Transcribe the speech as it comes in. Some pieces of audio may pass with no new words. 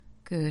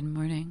Good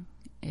morning.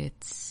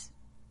 It's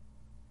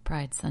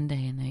Pride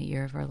Sunday in the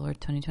year of our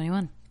Lord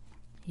 2021.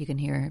 You can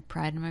hear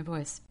pride in my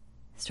voice.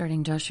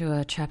 Starting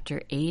Joshua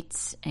chapter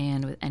 8,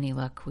 and with any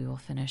luck, we will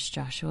finish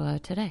Joshua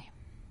today.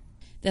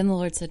 Then the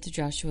Lord said to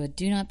Joshua,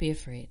 "Do not be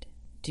afraid.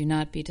 Do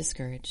not be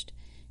discouraged.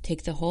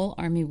 Take the whole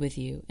army with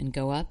you and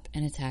go up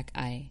and attack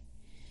Ai.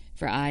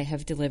 For I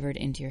have delivered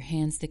into your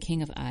hands the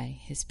king of Ai,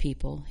 his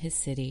people, his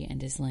city,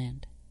 and his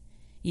land.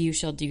 You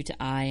shall do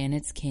to Ai and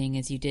its king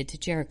as you did to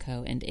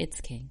Jericho and its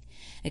king,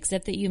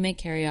 except that you may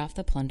carry off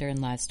the plunder and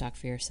livestock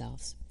for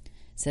yourselves.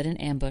 Set an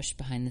ambush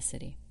behind the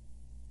city."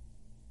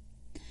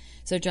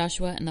 So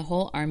Joshua and the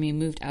whole army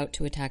moved out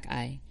to attack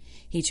Ai.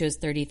 He chose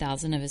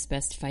 30,000 of his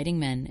best fighting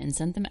men and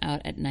sent them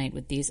out at night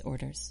with these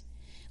orders.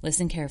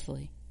 "Listen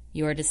carefully.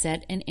 You are to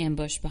set an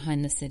ambush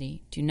behind the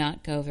city. Do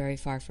not go very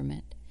far from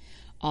it.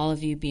 All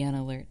of you be on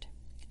alert.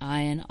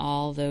 I and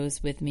all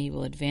those with me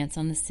will advance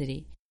on the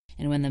city,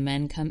 and when the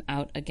men come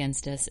out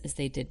against us as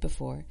they did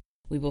before,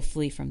 we will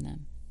flee from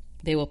them.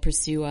 They will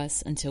pursue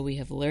us until we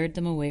have lured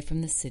them away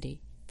from the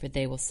city, for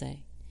they will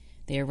say,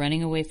 'They are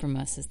running away from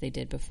us as they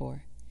did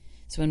before.'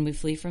 So when we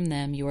flee from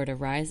them, you are to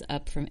rise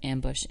up from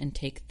ambush and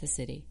take the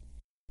city.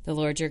 The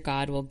Lord your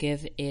God will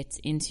give it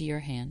into your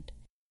hand.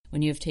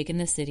 When you have taken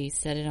the city,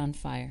 set it on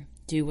fire.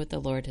 Do what the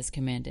Lord has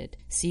commanded.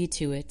 See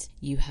to it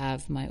you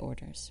have my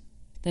orders."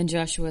 Then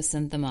Joshua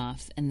sent them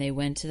off, and they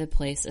went to the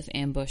place of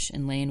ambush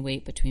and lay in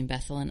wait between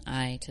Bethel and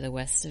Ai to the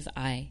west of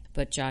Ai.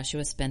 But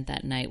Joshua spent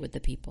that night with the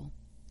people.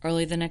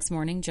 Early the next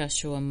morning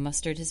Joshua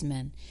mustered his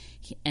men,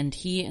 and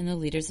he and the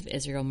leaders of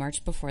Israel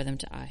marched before them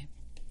to Ai.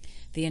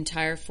 The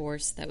entire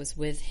force that was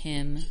with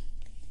him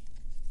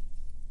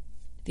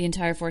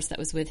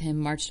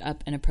marched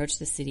up and approached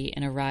the city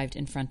and arrived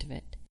in front of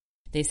it.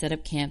 They set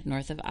up camp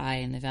north of Ai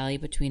in the valley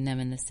between them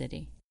and the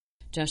city.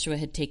 Joshua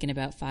had taken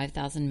about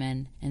 5,000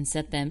 men and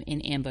set them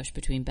in ambush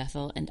between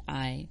Bethel and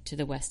Ai to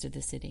the west of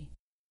the city.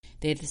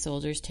 They had the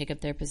soldiers take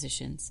up their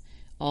positions,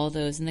 all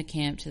those in the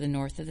camp to the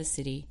north of the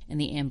city and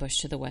the ambush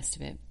to the west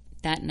of it.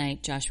 That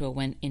night Joshua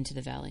went into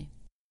the valley.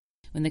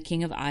 When the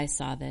king of Ai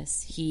saw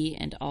this, he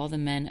and all the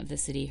men of the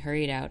city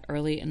hurried out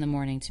early in the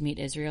morning to meet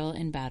Israel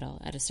in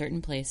battle at a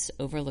certain place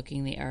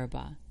overlooking the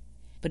Arabah.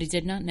 But he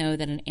did not know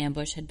that an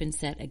ambush had been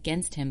set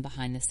against him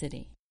behind the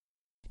city.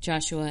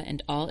 Joshua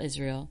and all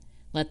Israel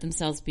let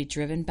themselves be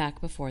driven back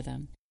before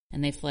them,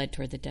 and they fled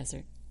toward the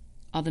desert.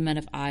 All the men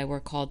of Ai were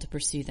called to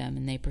pursue them,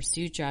 and they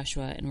pursued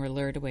Joshua and were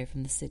lured away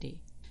from the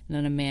city.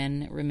 Not a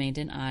man remained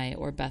in Ai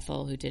or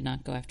Bethel who did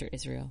not go after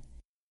Israel.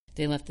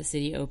 They left the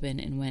city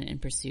open and went in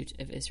pursuit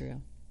of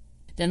Israel.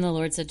 Then the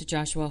Lord said to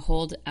Joshua,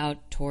 "Hold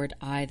out toward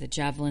Ai the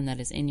javelin that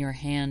is in your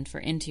hand, for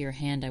into your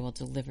hand I will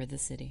deliver the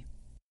city."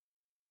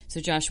 So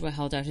Joshua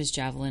held out his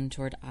javelin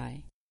toward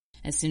Ai.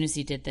 As soon as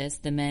he did this,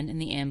 the men in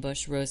the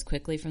ambush rose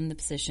quickly from their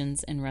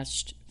positions and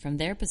rushed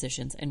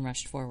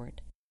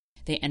forward.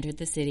 They entered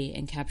the city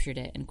and captured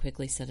it and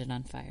quickly set it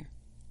on fire.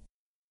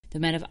 The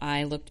men of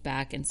Ai looked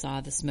back and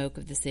saw the smoke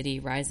of the city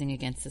rising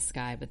against the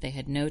sky, but they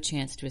had no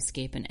chance to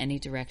escape in any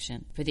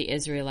direction, for the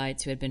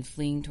Israelites who had been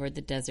fleeing toward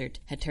the desert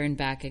had turned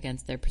back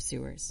against their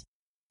pursuers.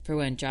 For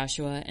when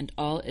Joshua and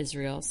all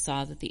Israel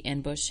saw that the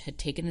ambush had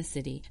taken the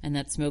city and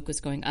that smoke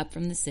was going up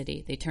from the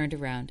city, they turned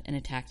around and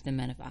attacked the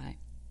men of Ai.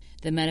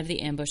 The men of the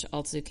ambush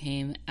also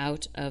came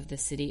out of the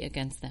city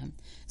against them,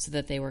 so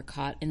that they were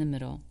caught in the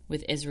middle,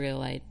 with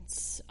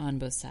Israelites on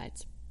both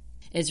sides.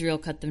 Israel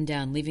cut them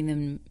down, leaving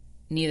them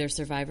neither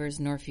survivors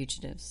nor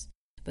fugitives.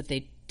 But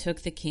they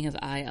took the king of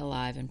Ai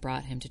alive and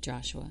brought him to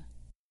Joshua.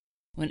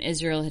 When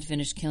Israel had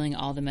finished killing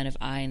all the men of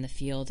Ai in the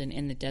field and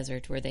in the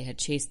desert where they had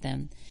chased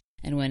them,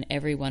 and when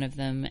every one of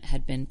them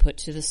had been put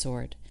to the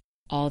sword,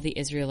 all the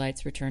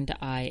Israelites returned to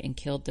Ai and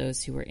killed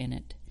those who were in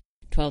it.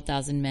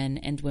 12,000 men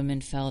and women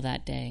fell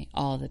that day,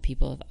 all the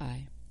people of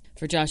Ai.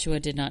 For Joshua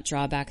did not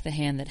draw back the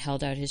hand that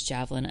held out his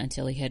javelin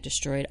until he had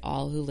destroyed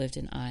all who lived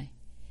in Ai.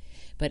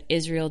 But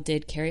Israel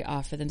did carry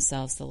off for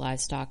themselves the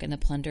livestock and the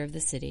plunder of the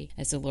city,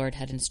 as the Lord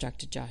had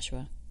instructed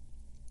Joshua.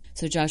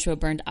 So Joshua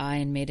burned Ai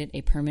and made it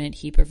a permanent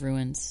heap of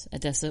ruins, a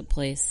desolate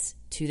place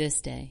to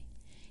this day.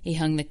 He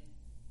hung the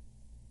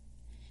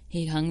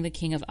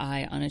king of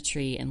Ai on a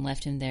tree and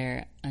left him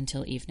there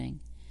until evening.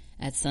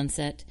 At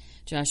sunset,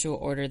 Joshua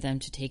ordered them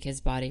to take his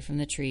body from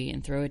the tree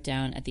and throw it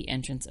down at the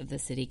entrance of the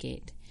city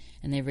gate,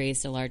 and they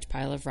raised a large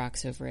pile of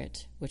rocks over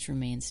it, which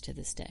remains to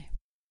this day.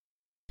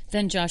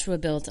 Then Joshua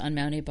built on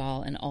Mount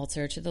Ebal an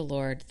altar to the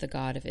Lord, the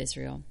God of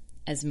Israel,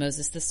 as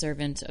Moses the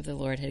servant of the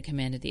Lord had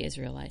commanded the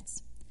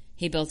Israelites.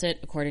 He built it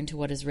according to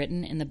what is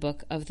written in the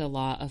book of the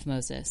law of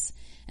Moses,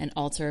 an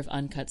altar of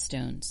uncut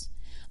stones,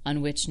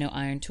 on which no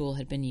iron tool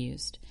had been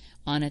used.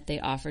 On it they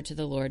offered to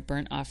the Lord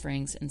burnt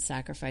offerings and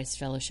sacrificed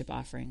fellowship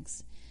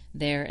offerings.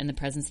 There, in the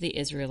presence of the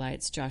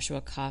Israelites, Joshua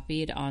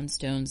copied on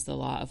stones the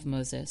law of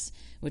Moses,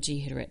 which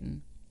he had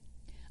written.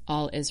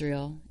 All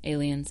Israel,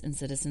 aliens and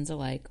citizens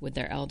alike, with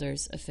their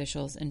elders,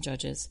 officials, and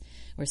judges,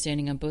 were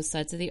standing on both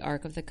sides of the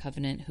ark of the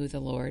covenant,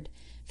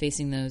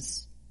 facing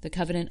those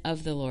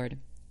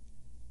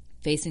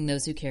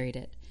who carried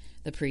it,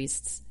 the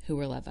priests, who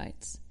were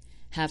Levites.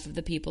 Half of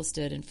the people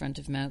stood in front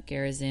of Mount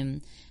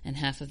Gerizim, and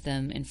half of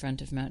them in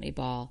front of Mount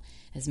Ebal,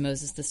 as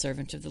Moses the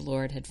servant of the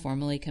Lord had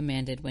formally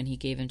commanded when he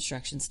gave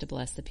instructions to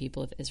bless the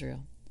people of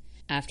Israel.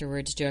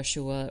 Afterwards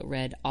Joshua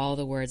read all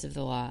the words of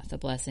the law, the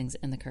blessings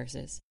and the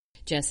curses,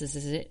 just as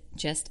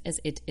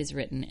it is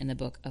written in the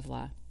book of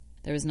law.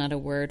 There was not a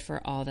word for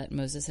all that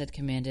Moses had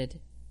commanded.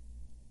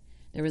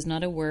 There was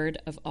not a word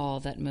of all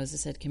that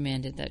Moses had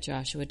commanded that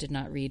Joshua did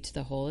not read to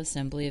the whole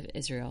assembly of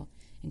Israel,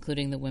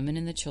 including the women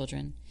and the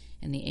children,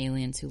 and the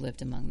aliens who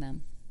lived among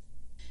them.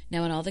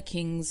 Now when all the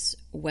kings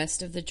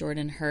west of the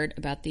Jordan heard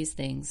about these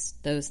things,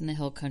 those in the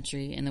hill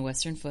country, in the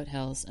western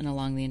foothills, and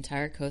along the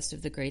entire coast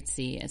of the Great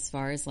Sea as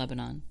far as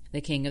Lebanon,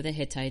 the king of the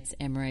Hittites,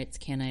 Amorites,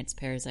 Canaanites,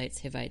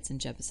 Perizzites, Hivites, and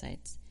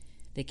Jebusites,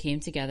 they came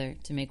together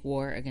to make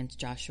war against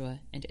Joshua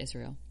and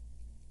Israel.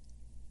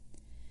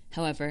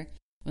 However,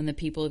 when the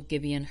people of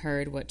Gibeon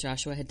heard what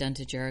Joshua had done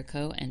to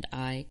Jericho and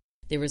Ai,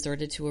 they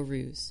resorted to a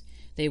ruse.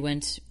 They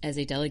went as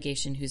a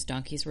delegation whose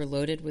donkeys were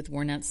loaded with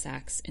worn-out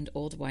sacks and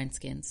old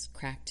wineskins,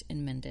 cracked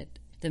and mended.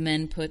 The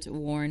men put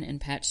worn and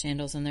patched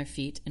sandals on their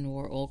feet and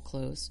wore old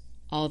clothes.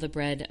 All the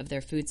bread of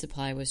their food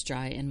supply was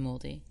dry and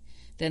moldy.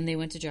 Then they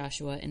went to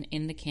Joshua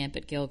in the camp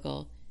at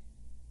Gilgal,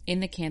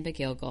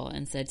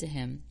 and said to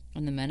him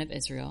and the men of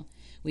Israel,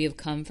 "We have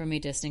come from a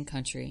distant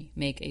country.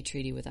 Make a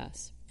treaty with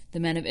us." The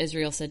men of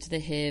Israel said to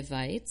the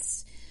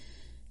Hivites,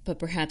 "But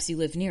perhaps you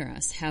live near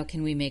us. How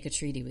can we make a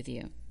treaty with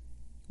you?"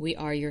 "We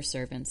are your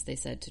servants," they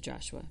said to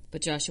Joshua.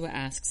 But Joshua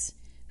asks,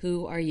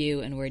 "Who are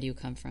you and where do you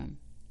come from?"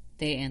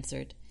 They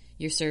answered,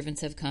 "Your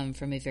servants have come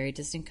from a very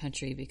distant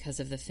country because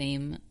of the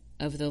fame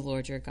of the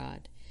Lord your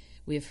God.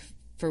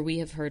 For we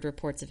have heard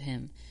reports of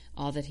him,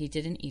 all that he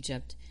did in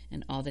Egypt,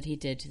 and all that he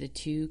did to the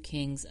 2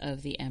 kings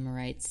of the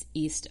Amorites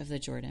east of the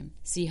Jordan,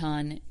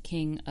 Sihon,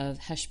 king of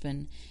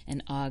Heshbon,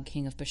 and Og,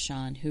 king of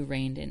Bashan, who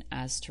reigned in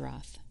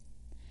Ashtaroth.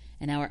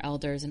 And our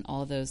elders and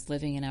all those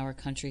living in our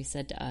country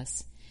said to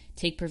us,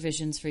 'Take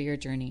provisions for your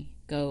journey.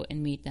 Go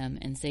and meet them,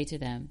 and say to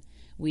them,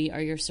 "We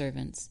are your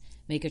servants.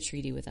 Make a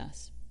treaty with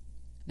us."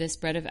 This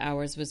bread of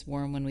ours was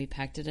warm when we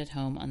packed it at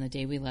home on the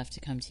day we left to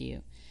come to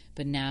you,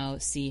 but now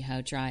see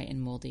how dry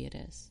and moldy it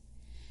is.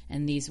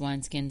 And these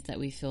wineskins that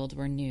we filled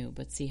were new,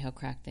 but see how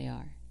cracked they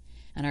are.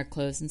 And our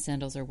clothes and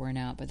sandals are worn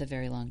out by the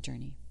very long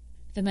journey."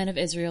 The men of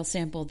Israel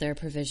sampled their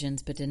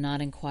provisions, but did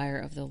not inquire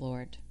of the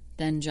Lord.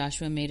 Then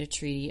Joshua made a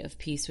treaty of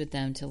peace with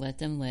them to let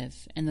them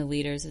live, and the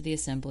leaders of the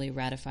assembly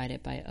ratified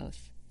it by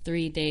oath.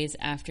 3 days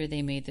after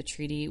they made the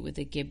treaty with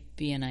the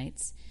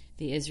Gibeonites,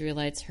 the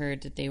Israelites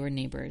heard that they were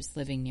neighbors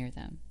living near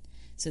them.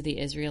 So the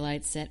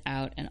Israelites set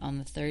out, and on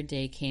the 3rd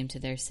day came to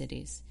their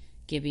cities,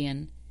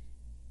 Gibeon,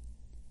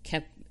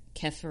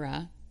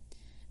 Kephirah,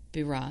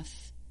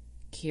 Beeroth,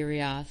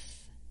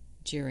 Kiriath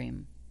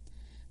Jearim.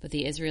 But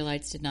the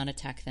Israelites did not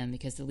attack them,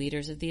 because the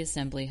leaders of the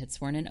assembly had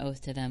sworn an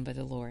oath to them by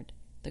the Lord,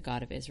 the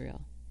God of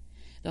Israel.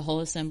 The whole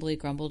assembly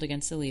grumbled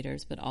against the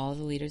leaders, but all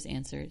the leaders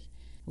answered,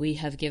 "We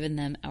have given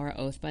them our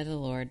oath by the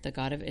Lord, the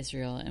God of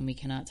Israel, and we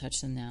cannot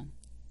touch them now.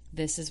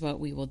 This is what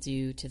we will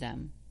do to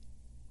them.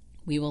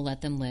 We will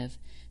let them live,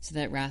 so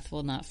that wrath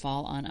will not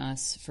fall on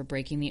us for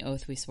breaking the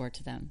oath we swore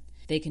to them."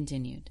 They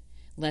continued,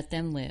 "Let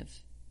them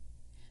live,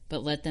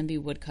 but let them be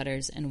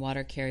woodcutters and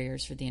water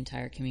carriers for the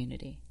entire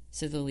community."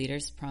 So the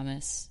leader's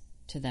promise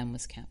to them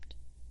was kept.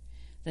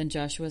 Then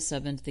Joshua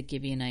summoned the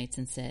Gibeonites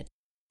and said,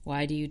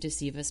 "Why do you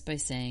deceive us by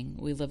saying,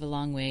 'We live a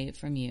long way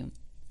from you,'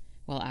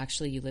 while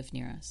actually you live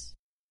near us?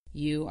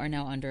 You are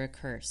now under a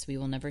curse. We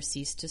will never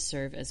cease to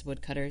serve as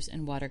woodcutters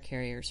and water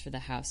carriers for the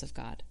house of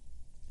God,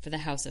 for the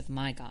house of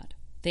my God."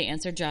 They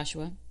answered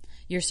Joshua,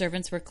 "Your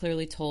servants were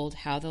clearly told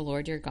how the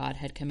Lord your God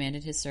had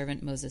commanded his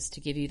servant Moses to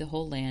give you the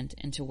whole land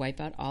and to wipe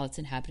out all its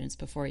inhabitants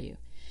before you.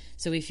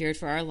 So we feared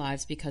for our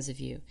lives because of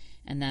you,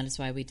 and that is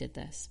why we did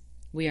this.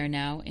 We are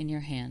now in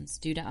your hands.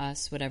 Do to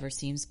us whatever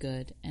seems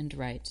good and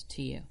right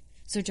to you."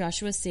 So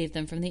Joshua saved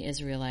them from the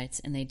Israelites,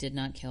 and they did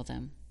not kill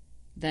them.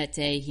 That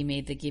day he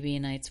made the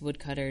Gibeonites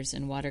woodcutters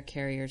and water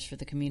carriers for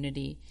the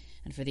community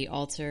and for the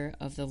altar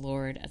of the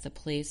Lord at the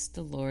place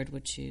the Lord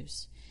would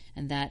choose,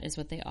 and that is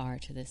what they are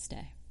to this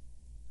day.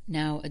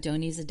 Now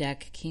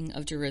Adoni-Zedek, king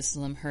of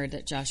Jerusalem, heard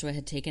that Joshua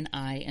had taken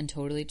Ai and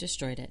totally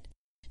destroyed it,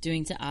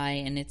 doing to Ai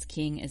and its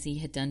king as he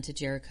had done to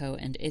Jericho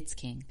and its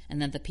king,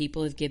 and that the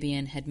people of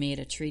Gibeon had made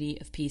a treaty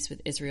of peace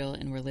with Israel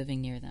and were living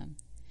near them.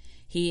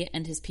 He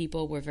and his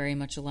people were very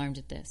much alarmed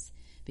at this,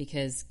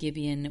 because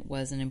Gibeon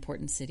was an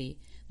important city,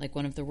 like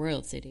one of the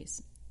royal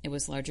cities. It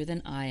was larger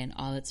than Ai, and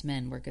all its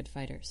men were good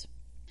fighters.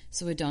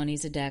 So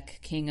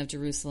Adoni-Zedek, king of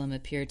Jerusalem,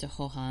 appeared to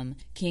Hoham,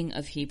 king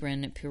of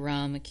Hebron,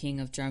 Piram, king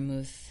of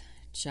Jarmuth,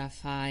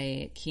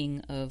 Japhai,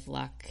 king of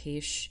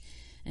Lachish,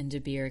 and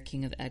Debir,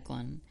 king of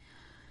Eglon.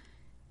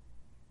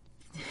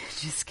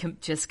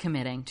 Just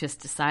committing, just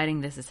deciding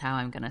this is how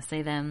I'm going to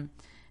say them,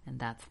 and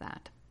that's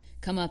that.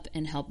 "Come up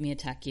and help me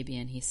attack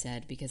Gibeon," he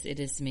said, "because it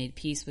has made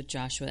peace with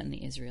Joshua and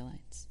the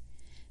Israelites."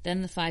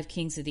 Then the 5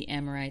 kings of the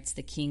Amorites,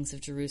 the kings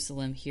of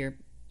Jerusalem,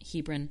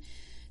 Hebron,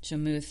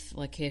 Jarmuth,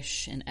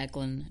 Lachish, and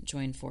Eglon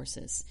joined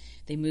forces.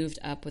 They moved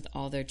up with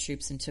all their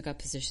troops and took up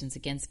positions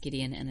against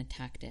Gibeon and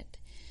attacked it.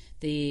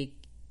 The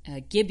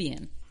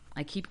Gibeon,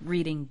 I keep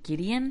reading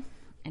Gideon,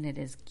 and it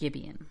is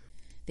Gibeon.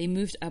 They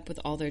moved up with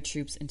all their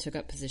troops and took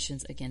up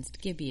positions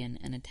against Gibeon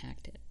and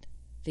attacked it.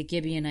 The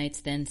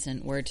Gibeonites then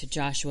sent word to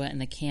Joshua in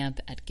the camp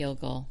at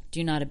Gilgal,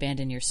 "Do not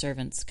abandon your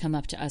servants. Come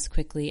up to us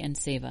quickly and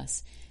save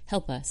us.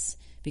 Help us,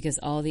 because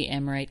all the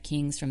Amorite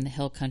kings from the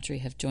hill country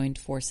have joined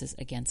forces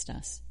against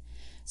us."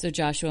 So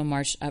Joshua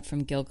marched up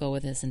from Gilgal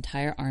with his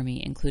entire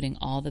army, including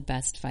all the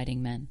best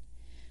fighting men.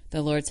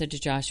 The Lord said to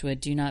Joshua,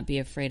 "Do not be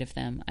afraid of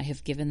them. I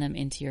have given them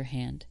into your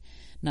hand.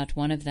 Not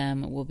one of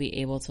them will be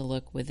able to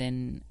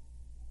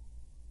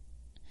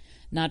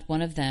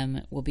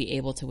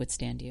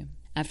withstand you."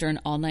 After an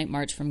all-night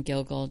march from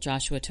Gilgal,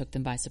 Joshua took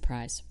them by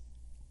surprise.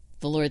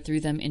 The Lord threw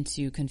them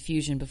into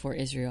confusion before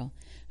Israel,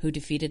 who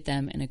defeated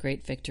them in a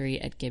great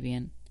victory at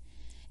Gibeon.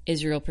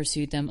 Israel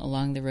pursued them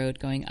along the road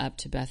going up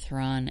to Beth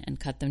Horon and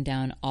cut them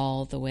down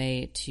all the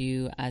way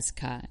to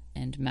Azekah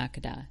and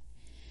Makkedah.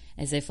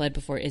 As they fled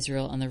before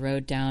Israel on the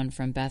road down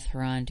from Beth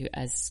Horon to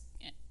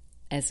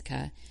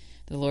Azekah,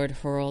 the Lord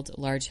hurled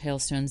large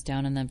hailstones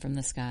down on them from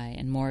the sky,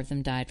 and more of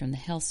them died from the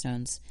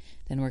hailstones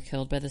than were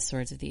killed by the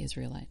swords of the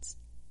Israelites.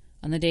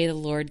 On the day the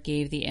Lord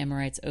gave the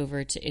Amorites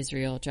over to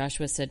Israel,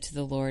 Joshua said to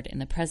the Lord in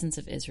the presence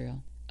of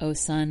Israel, "O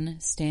sun,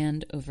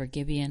 stand over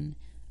Gibeon,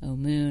 O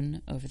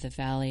moon, over the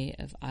valley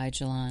of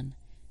Aijalon."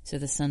 So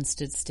the sun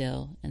stood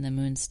still, and the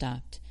moon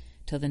stopped,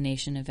 till the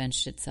nation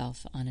avenged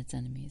itself on its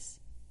enemies.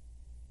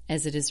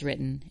 As it is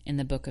written in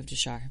the book of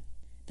Jashar,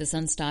 the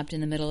sun stopped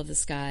in the middle of the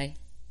sky.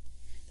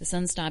 The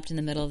sun stopped in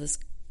the middle of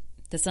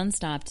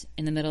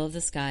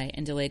the sky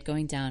and delayed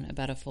going down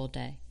about a full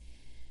day.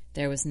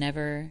 There has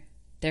never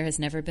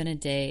been a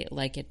day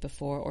like it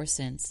before or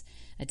since,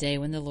 a day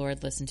when the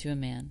Lord listened to a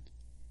man.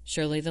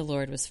 Surely the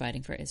Lord was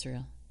fighting for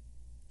Israel.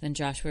 Then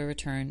Joshua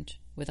returned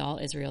with all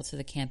Israel to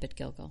the camp at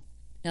Gilgal.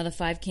 Now the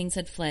 5 kings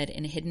had fled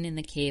and hidden in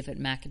the cave at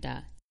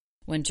Makkedah.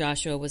 When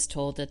Joshua was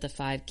told that the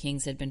 5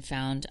 kings had been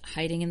found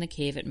hiding in the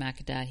cave at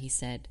Makkedah, he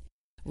said,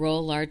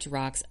 "Roll large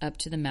rocks up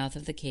to the mouth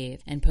of the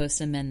cave and post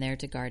some men there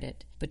to guard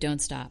it. But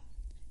don't stop.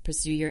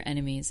 Pursue your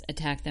enemies,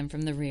 attack them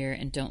from the rear,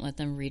 and don't let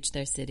them reach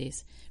their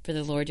cities, for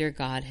the Lord your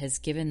God has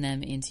given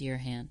them into your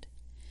hand."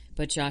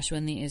 But Joshua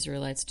and the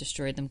Israelites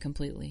destroyed them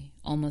completely,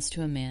 almost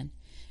to a man,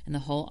 and the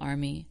whole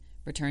army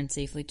returned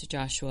safely to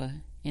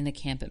Joshua in the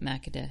camp at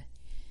Makkedah,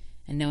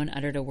 and no one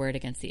uttered a word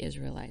against the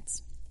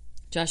Israelites.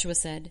 Joshua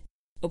said,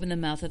 "Open the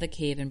mouth of the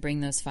cave and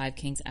bring those 5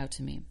 kings out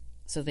to me."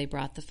 So they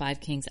brought the 5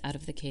 kings out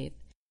of the cave,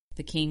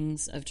 the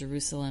kings of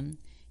Jerusalem,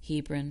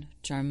 Hebron,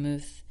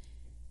 Jarmuth,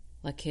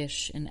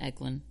 Lachish, and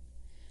Eglon.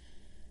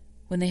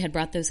 When they had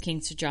brought those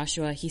kings to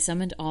Joshua, he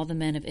summoned all the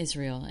men of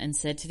Israel and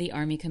said to the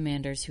army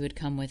commanders who had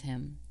come with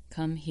him,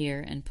 "Come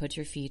here and put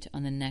your feet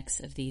on the necks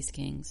of these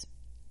kings."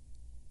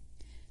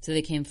 So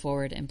they came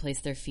forward and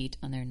placed their feet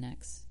on their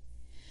necks.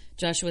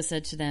 Joshua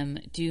said to them,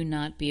 "Do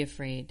not be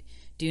afraid.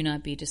 Do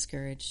not be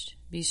discouraged.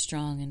 Be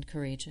strong and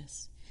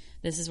courageous.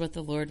 This is what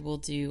the Lord will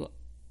do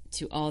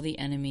to all the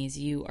enemies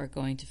you are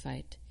going to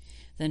fight."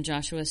 Then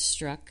Joshua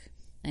struck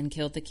and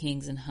killed the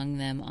kings and hung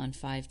them on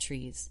 5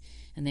 trees,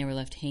 and they were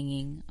left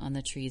hanging on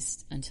the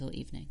trees until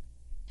evening.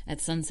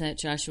 At sunset,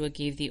 Joshua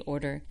gave the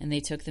order, and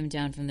they took them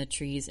down from the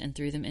trees and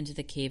threw them into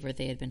the cave where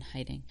they had been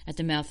hiding. At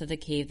the mouth of the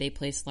cave they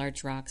placed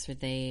large rocks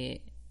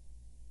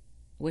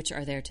which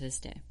are there to this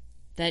day.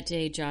 That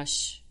day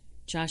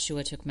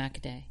Joshua took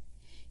Makkedah.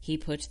 He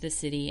put the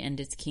city and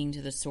its king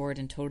to the sword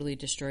and totally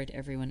destroyed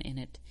everyone in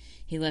it.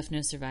 He left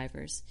no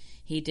survivors.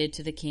 He did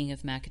to the king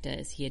of Makkedah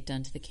as he had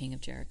done to the king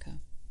of Jericho.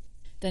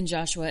 Then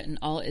Joshua and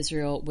all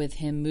Israel with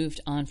him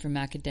moved on from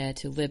Makkedah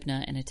to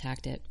Libnah and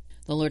attacked it.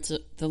 The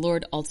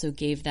Lord also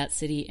gave that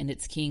city and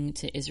its king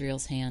to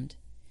Israel's hand.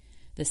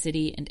 The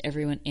city and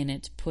everyone in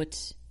it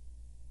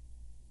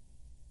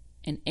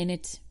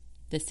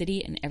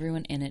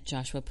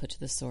Joshua put to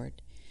the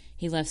sword.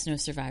 He left no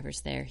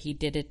survivors there. He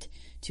did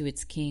to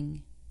its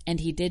king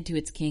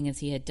as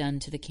he had done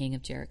to the king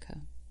of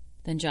Jericho.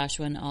 Then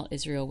Joshua and all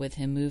Israel with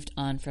him moved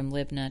on from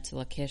Libnah to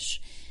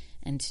Lachish,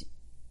 and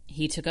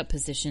he took up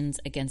positions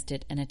against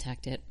it and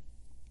attacked it.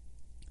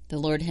 The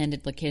Lord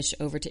handed Lachish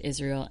over to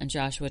Israel, and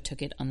Joshua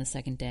took it on the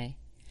 2nd day.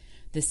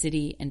 The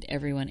city and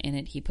everyone in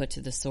it he put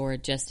to the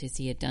sword, just as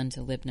he had done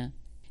to Libnah.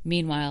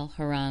 Meanwhile,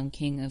 Hiram,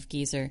 king of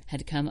Gezer,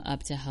 had come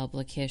up to help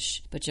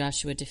Lachish, but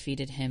Joshua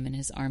defeated him and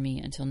his army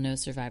until no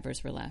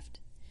survivors were left.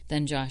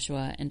 Then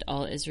Joshua and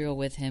all Israel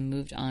with him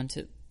moved on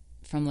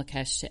from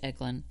Lachish to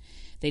Eglon.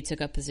 They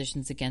took up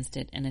positions against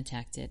it and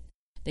attacked it.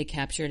 They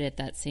captured it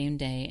that same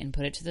day and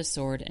put it to the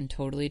sword and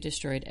totally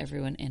destroyed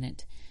everyone in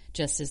it,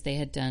 just as they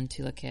had done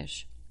to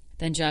Lachish.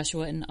 Then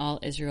Joshua and all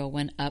Israel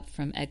went up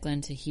from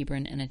Eglon to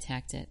Hebron and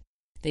attacked it.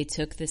 They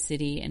took the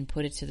city and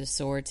put it to the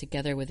sword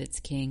together with its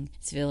king,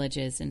 its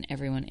villages, and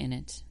everyone in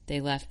it.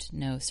 They left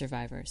no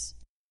survivors.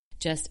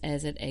 Just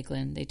as at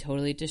Eglon, they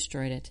totally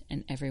destroyed it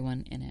and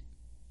everyone in it.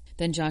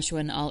 Then Joshua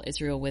and all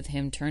Israel with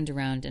him turned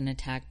around and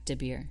attacked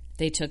Debir.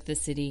 They took the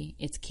city,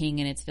 its king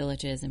and its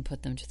villages, and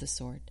put them to the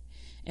sword.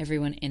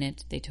 Everyone in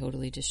it they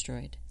totally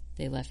destroyed.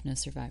 They left no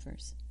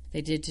survivors.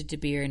 They did to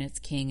Debir and its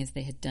king as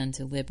they had done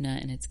to Libnah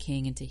and its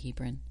king and to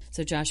Hebron.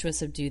 So Joshua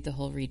subdued the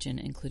whole region,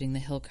 including the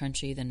hill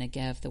country, the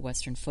Negev, the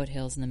western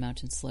foothills, and the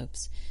mountain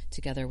slopes,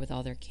 together with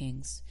all their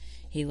kings.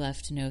 He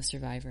left no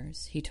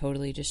survivors. He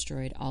totally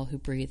destroyed all who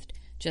breathed,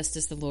 just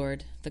as the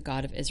Lord, the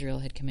God of Israel,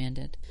 had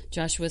commanded.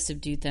 Joshua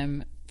subdued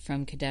them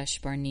from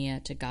Kadesh Barnea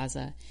to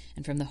Gaza,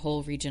 and from the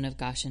whole region of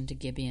Goshen to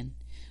Gibeon.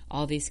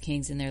 All these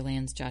kings and their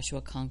lands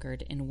Joshua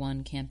conquered in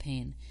one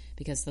campaign,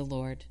 because the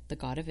Lord, the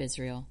God of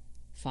Israel,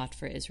 fought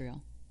for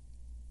Israel.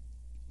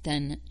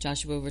 Then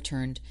Joshua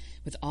returned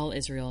with all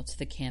Israel to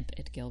the camp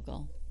at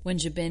Gilgal. When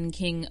Jabin,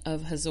 king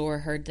of Hazor,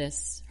 heard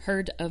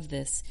of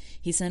this,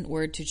 he sent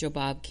word to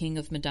Jobab, king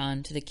of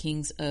Medan, to the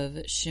kings of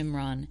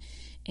Shimron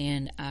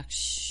and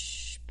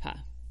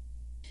Akshpa,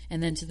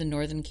 and then to the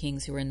northern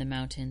kings who were in the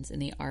mountains, in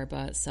the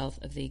Arba south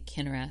of the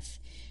Kinnereth,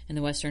 in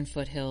the western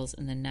foothills,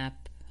 and the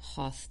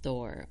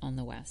Naphoth-dor on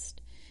the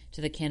west,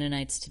 to the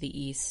Canaanites to the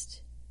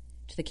east,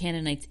 to the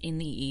Canaanites in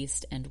the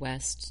east and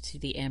west, to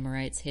the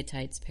Amorites,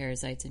 Hittites,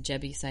 Perizzites, and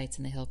Jebusites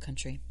in the hill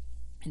country,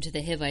 and to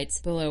the Hivites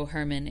below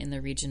Hermon in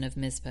the region of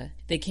Mizpah.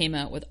 They came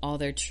out with all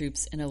their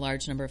troops and a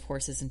large number of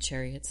horses and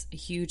chariots, a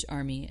huge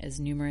army as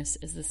numerous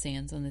as the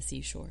sands on the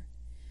seashore.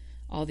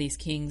 All these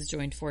kings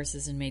joined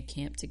forces and made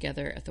camp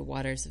together at the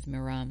waters of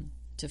Merom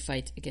to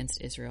fight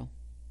against Israel.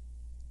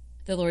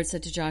 The Lord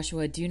said to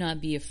Joshua, "Do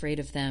not be afraid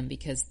of them,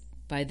 because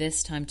by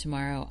this time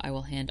tomorrow I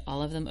will hand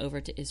all of them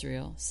over to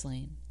Israel,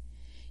 slain.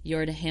 You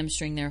are to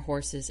hamstring their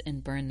horses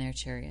and burn their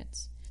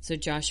chariots." So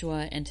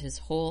Joshua and his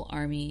whole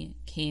army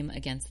came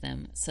against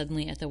them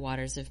suddenly at the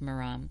waters of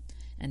Merom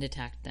and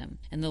attacked them,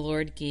 and the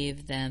Lord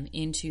gave them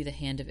into the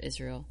hand of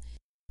Israel.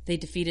 They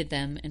defeated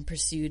them and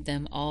pursued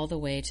them all the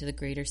way to the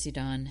greater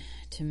Sidon,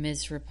 to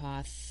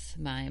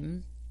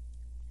Mizrephoth-maim,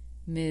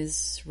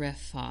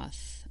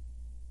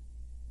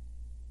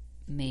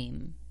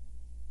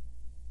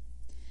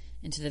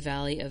 into the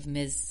valley of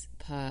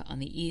Mizpah on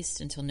the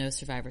east, until no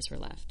survivors were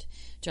left.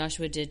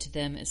 Joshua did to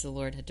them as the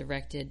Lord had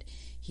directed.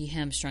 He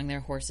hamstrung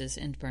their horses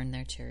and burned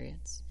their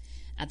chariots.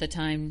 At that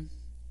time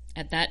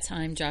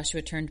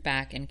Joshua turned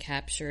back and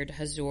captured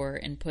Hazor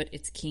and put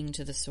its king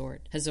to the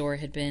sword. Hazor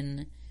had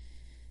been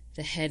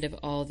the head of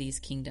all these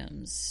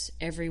kingdoms.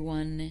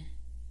 Everyone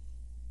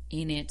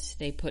in it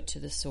they put to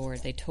the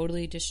sword. They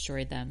totally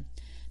destroyed them,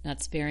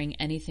 not sparing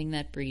anything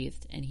that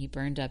breathed, and he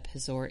burned up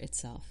Hazor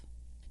itself.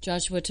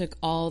 Joshua took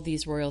all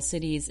these royal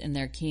cities and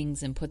their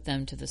kings and put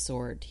them to the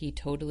sword. He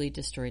totally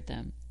destroyed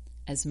them,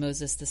 as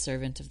Moses the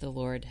servant of the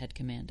Lord had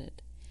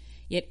commanded.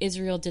 Yet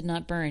Israel did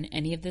not burn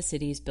any of the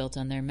cities built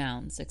on their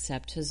mounds,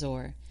 except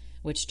Hazor,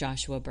 which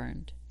Joshua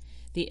burned.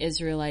 The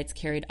Israelites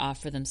carried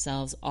off for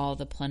themselves all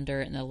the plunder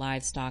and the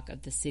livestock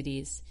of the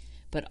cities,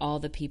 but all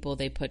the people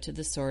they put to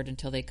the sword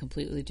until they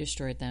completely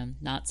destroyed them,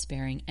 not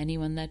sparing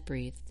anyone that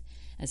breathed,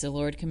 as the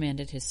Lord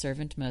commanded his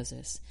servant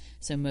Moses.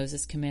 So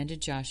Moses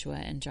commanded Joshua,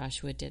 and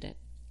Joshua did it.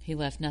 He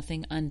left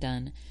nothing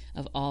undone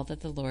of all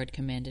that the Lord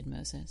commanded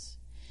Moses.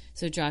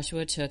 So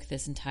Joshua took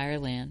this entire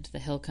land, the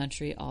hill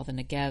country, all the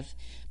Negev,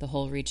 the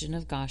whole region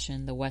of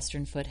Goshen, the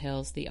western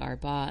foothills, the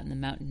Arba, and the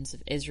mountains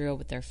of Israel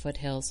with their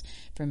foothills,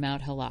 from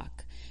Mount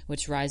Halak,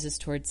 which rises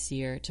toward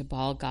Seir, to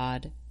Baal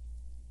Gad,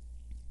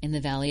 in the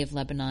valley of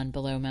Lebanon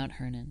below Mount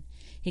Hermon.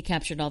 He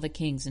captured all the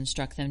kings and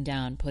struck them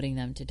down, putting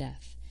them to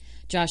death.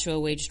 Joshua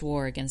waged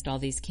war against all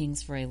these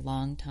kings for a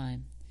long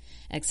time.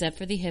 Except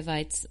for the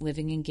Hivites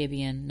living in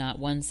Gibeon, not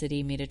one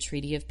city made a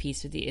treaty of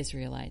peace with the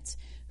Israelites,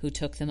 who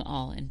took them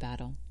all in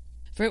battle.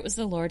 For it was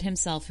the Lord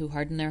himself who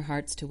hardened their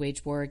hearts to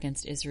wage war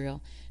against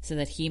Israel, so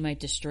that he might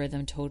destroy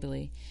them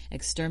totally,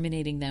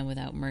 exterminating them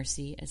without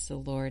mercy, as the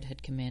Lord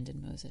had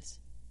commanded Moses.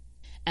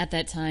 At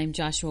that time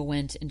Joshua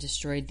went and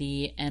destroyed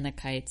the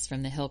Anakites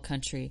from the hill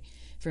country,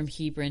 from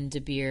Hebron,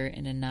 Debir,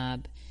 and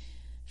Anab,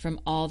 from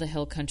all the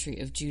hill country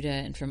of Judah,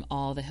 and from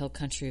all the hill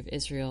country of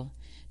Israel.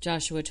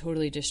 Joshua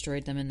totally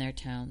destroyed them in their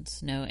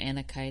towns. No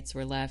Anakites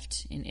were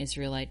left in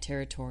Israelite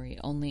territory,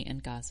 only in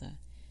Gaza,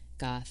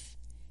 Gath,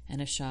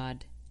 and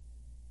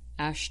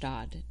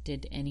Ashdod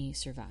did any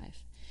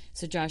survive.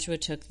 So Joshua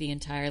took the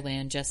entire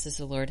land just as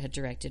the Lord had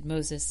directed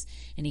Moses,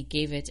 and he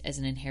gave it as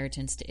an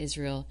inheritance to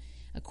Israel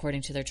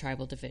according to their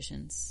tribal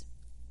divisions.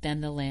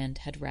 Then the land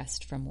had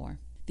rest from war.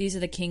 These are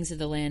the kings of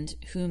the land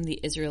whom the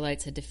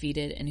Israelites had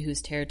defeated and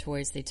whose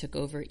territories they took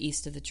over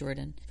east of the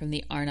Jordan, from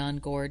the Arnon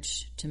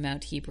Gorge to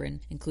Mount Hebron,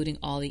 including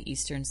all the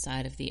eastern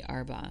side of the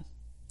Arabah.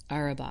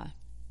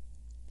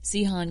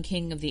 Sihon,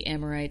 king of the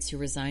Amorites, who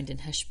resigned in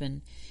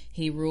Heshbon,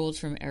 he ruled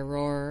from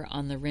Aroer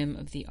on the rim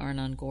of the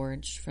Arnon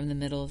Gorge, from the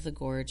middle of the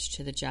gorge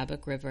to the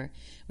Jabbok River,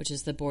 which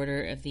is the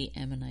border of the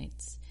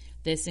Ammonites.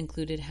 This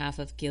included half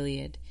of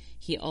Gilead.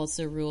 He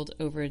also ruled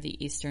over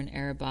the eastern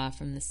Arabah,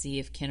 from the Sea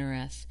of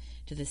Kinnereth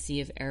to the Sea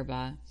of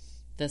Arabah,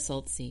 the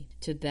Salt Sea,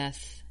 to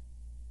Beth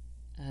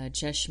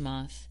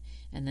Jeshmoth,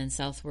 and then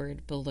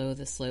southward below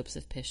the slopes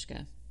of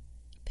Pisgah.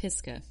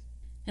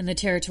 And the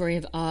territory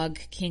of Og,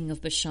 king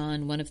of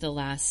Bashan, one of the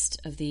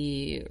last of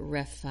the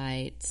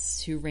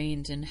Rephites who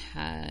reigned in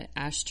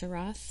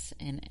Ashtaroth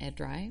and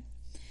Edrei.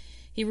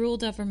 He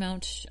ruled over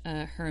Mount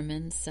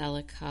Hermon,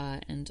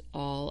 Salakah, and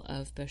all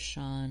of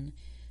Bashan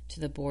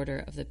to the border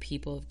of the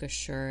people of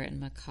Geshur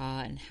and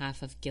Makkah, and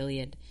half of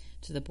Gilead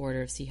to the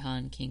border of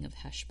Sihon, king of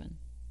Heshbon.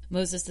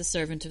 Moses, the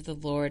servant of the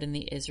Lord, and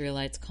the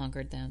Israelites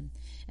conquered them.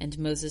 And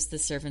Moses, the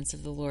servants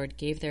of the Lord,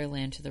 gave their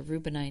land to the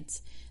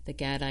Reubenites, the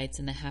Gadites,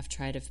 and the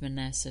half-tribe of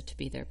Manasseh to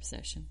be their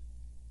possession.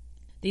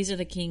 These are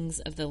the kings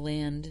of the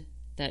land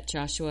that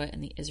Joshua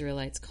and the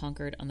Israelites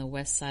conquered on the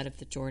west side of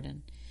the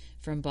Jordan,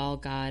 from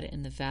Baal-Gad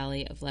in the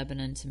valley of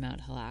Lebanon to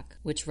Mount Halak,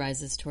 which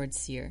rises towards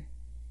Seir.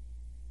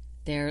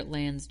 Their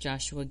lands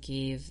Joshua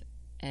gave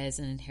as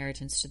an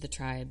inheritance to the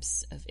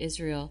tribes of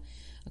Israel,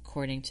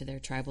 according to their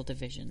tribal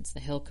divisions: the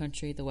hill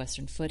country, the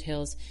western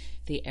foothills,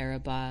 the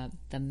Arabah,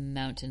 the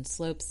mountain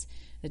slopes,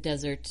 the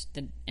desert,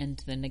 and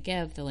the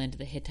Negev, the land of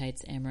the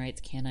Hittites,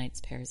 Amorites,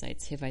 Canaanites,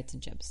 Perizzites, Hivites,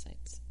 and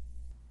Jebusites.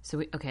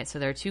 So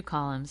there are two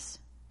columns,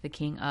 the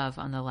king of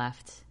on the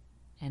left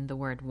and the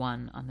word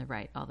one on the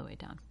right, all the way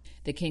down.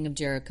 The king of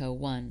Jericho,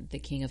 1. The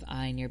king of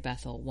Ai near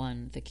Bethel,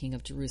 1. The king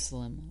of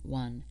Jerusalem,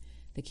 1.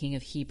 The king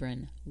of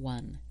Hebron,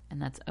 1.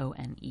 And that's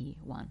O-N-E,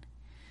 1.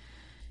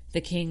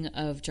 The king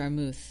of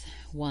Jarmuth,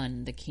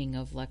 1. The king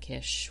of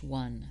Lachish,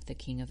 1. The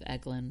king of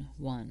Eglon,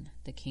 1.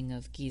 The king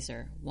of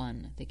Gezer,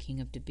 1. The king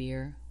of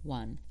Debir,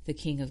 1. The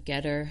king of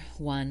Geder,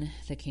 1.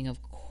 The king of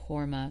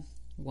Korma,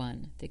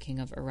 1. The king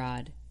of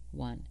Arad,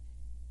 1.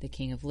 The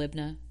king of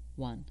Libnah,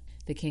 1.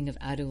 The king of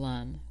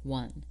Adullam,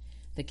 1.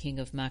 The king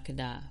of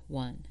Makkedah,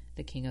 1.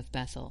 The king of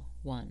Bethel,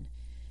 1.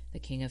 The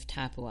king of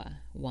Tappuah,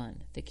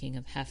 1. The king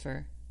of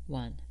Hepher,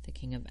 1. The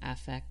king of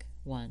Aphek,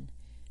 1.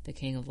 The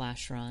king of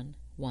Lasharon,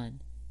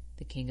 1.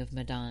 The king of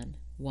Medan,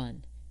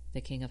 1.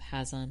 The king of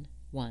Hazon,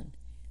 1.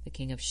 The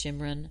king of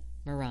Shimron,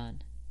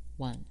 Meron,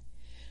 1.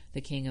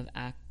 The king of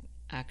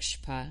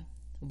Akshpa,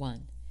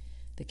 1.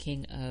 The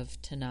king of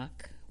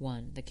Tanakh,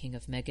 1. The king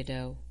of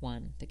Megiddo,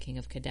 1. The king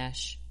of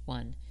Kadesh,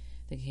 1.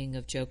 The king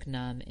of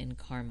Jokneam in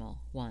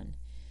Carmel, 1.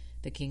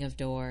 The king of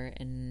Dor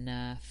in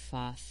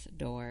Naphath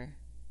Dor,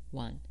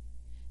 1.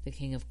 The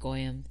king of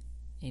Goyim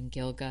in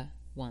Gilgal,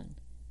 1.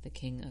 The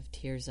king of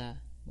Tirzah,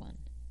 1.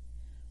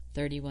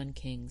 31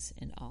 kings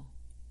in all.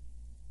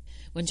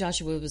 When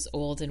Joshua was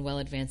old and well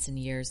advanced in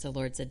years, the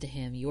Lord said to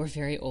him, "You are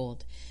very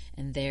old,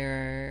 and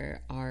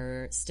there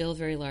are still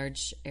very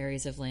large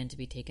areas of land to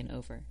be taken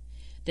over.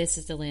 This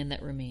is the land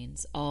that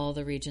remains, all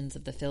the regions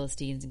of the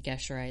Philistines and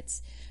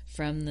Geshurites,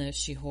 from the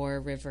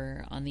Shihor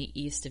River on the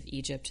east of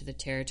Egypt to the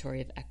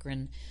territory of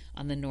Ekron,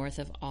 on the north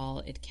of all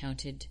it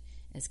counted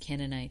as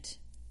Canaanite,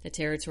 the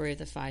territory of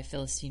the 5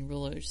 Philistine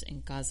rulers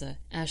in Gaza,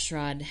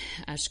 Ashdod,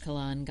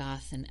 Ashkelon,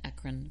 Gath, and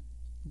Ekron,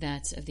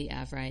 that of the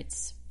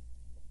Avrites.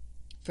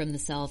 From the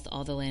south,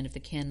 all the land of the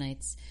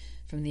Canaanites,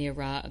 from the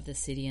Arah of the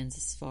Sidonians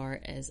as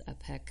far as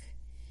Apek,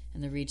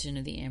 and the region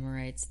of the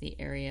Amorites, the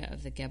area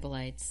of the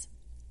Gebalites,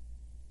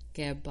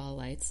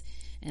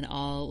 and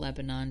all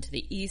Lebanon to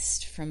the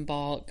east, from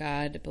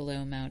Baal-Gad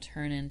below Mount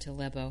Hermon to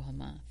Lebo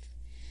Hamath.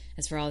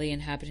 As for all the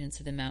inhabitants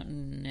of the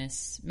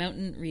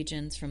mountain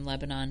regions, from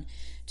Lebanon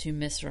to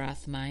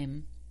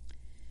Misrath-Maim,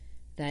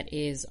 that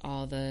is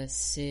all the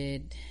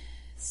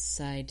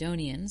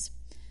Sidonians,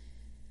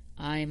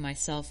 I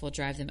myself will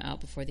drive them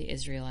out before the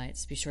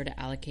Israelites. Be sure to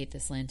allocate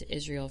this land to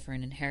Israel for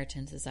an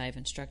inheritance as I have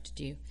instructed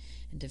you,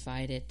 and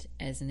divide it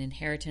as an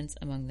inheritance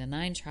among the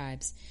 9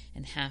 tribes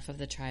and half of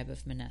the tribe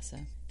of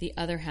Manasseh." The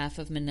other half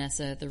of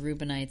Manasseh, the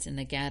Reubenites and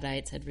the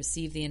Gadites, had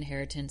received the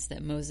inheritance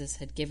that Moses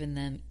had given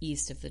them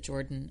east of the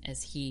Jordan,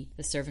 as he,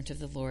 the servant of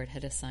the Lord,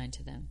 had assigned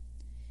to them.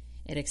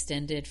 It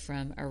extended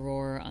from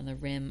Aroer on the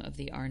rim of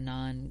the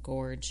Arnon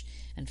Gorge,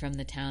 and from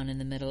the town in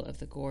the middle of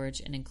the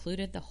gorge, and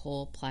included the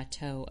whole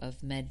plateau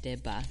of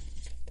Medeba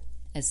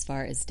as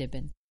far as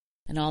Dibon,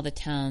 and all the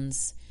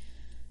towns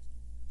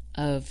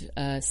of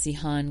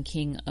Sihon,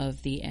 king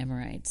of the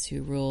Amorites,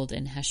 who ruled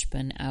in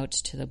Heshbon out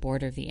to the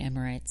border of the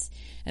Amorites.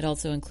 It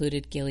also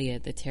included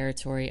Gilead, the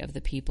territory of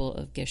the people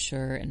of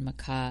Geshur and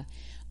Makkah,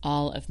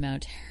 all of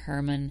Mount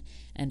Hermon,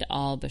 and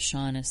all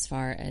Bashan as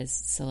far as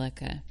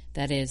Salekah,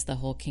 that is, the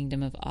whole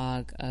kingdom of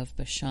Og of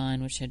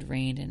Bashan, which had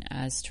reigned in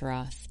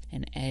Ashtaroth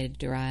and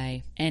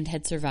Edrei, and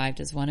had survived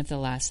as one of the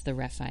last of the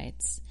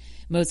Rephites.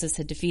 Moses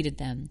had defeated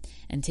them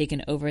and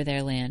taken over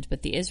their land,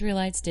 but the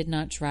Israelites did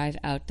not drive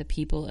out the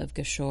people of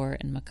Geshur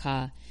and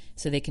Makkah,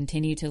 so they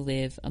continue to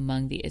live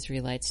among the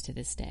Israelites to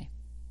this day.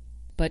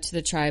 But to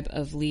the tribe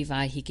of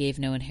Levi he gave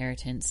no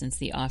inheritance, since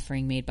the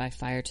offering made by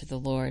fire to the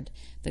Lord,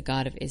 the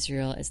God of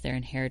Israel, is their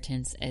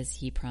inheritance, as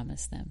he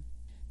promised them.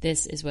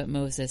 This is what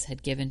Moses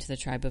had given to the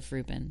tribe of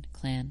Reuben,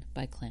 clan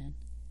by clan.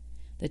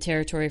 The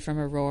territory from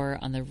Aroer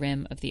on the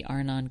rim of the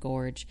Arnon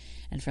Gorge,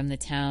 and from the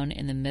town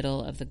in the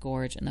middle of the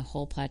gorge and the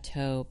whole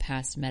plateau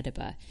past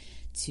Medeba,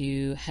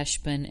 to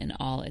Heshbon and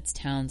all its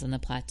towns on the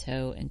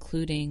plateau,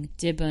 including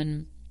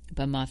Dibon,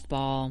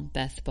 Bamoth-Baal,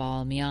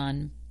 Beth-Baal,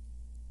 Meon,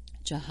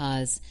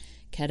 Jahaz,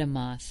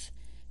 Kedemoth,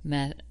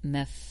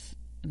 Mephaath,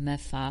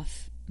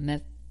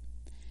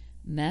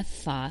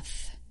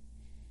 Mephath,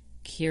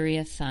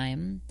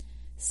 Kiriathaim,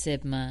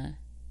 Sibma,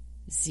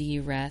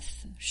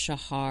 Zereth,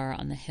 Shahar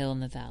on the hill in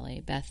the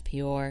valley, Beth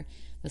Peor,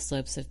 the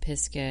slopes of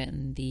Pisgah,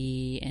 and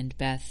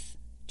Beth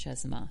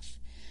Chesemoth.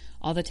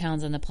 All the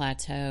towns on the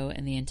plateau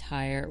and the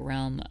entire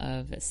realm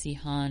of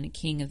Sihon,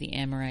 king of the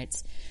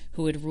Amorites,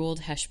 who had ruled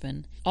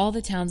Heshbon. All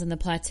the towns on the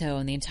plateau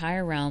and the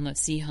entire realm of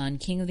Sihon,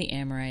 king of the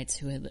Amorites,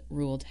 who had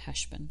ruled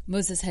Heshbon.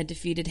 Moses had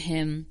defeated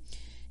him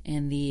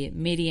and the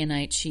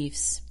Midianite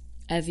chiefs,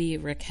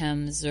 Evi,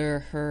 Rechem, Zur,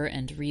 Hur,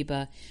 and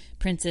Reba,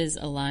 princes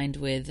aligned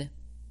with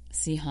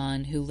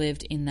Sihon, who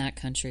lived in that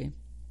country.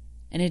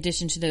 In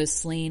addition to those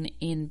slain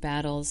in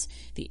battles,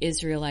 the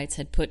Israelites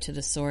had put to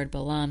the sword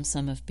Balaam,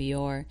 son of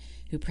Beor,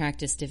 who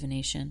practiced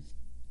divination.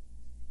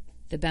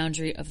 The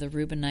boundary of the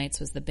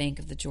Reubenites was the bank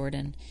of the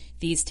Jordan.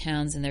 These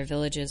towns and their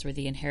villages were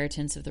the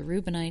inheritance of the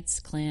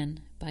Reubenites, clan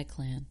by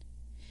clan.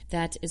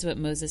 That is what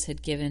Moses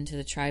had given to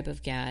the tribe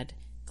of Gad,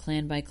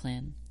 clan by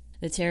clan.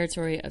 The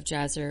territory of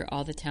Jazer,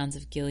 all the towns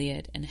of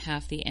Gilead, and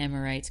half the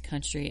Amorite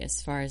country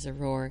as far as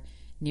Aror,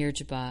 near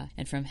Jabah,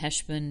 and from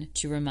Heshbon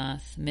to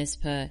Ramath,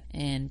 Mizpah,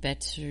 and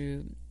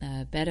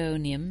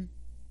Betonim,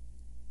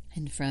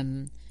 and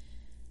from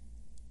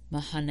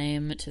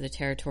Mahanaim to the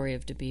territory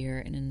of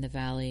Debir, and in the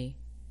valley,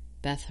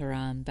 Beth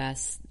Haram,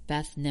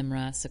 Beth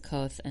Nimrah,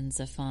 Succoth, and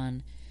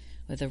Zaphon,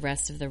 with the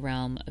rest of the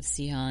realm of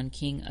Sihon,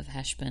 king of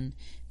Heshbon,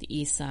 the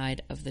east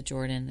side of the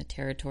Jordan, the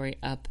territory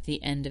up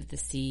the end of the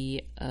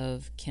sea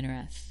of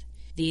Kinnereth.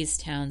 These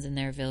towns and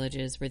their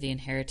villages were the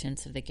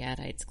inheritance of the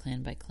Gadites,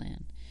 clan by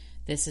clan.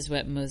 This is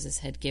what Moses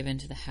had given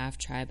to the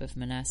half-tribe of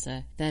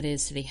Manasseh, that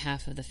is, to the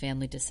half of the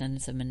family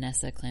descendants of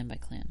Manasseh, clan by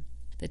clan.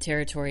 The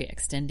territory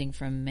extending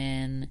from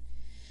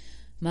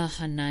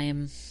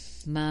Mahanaim,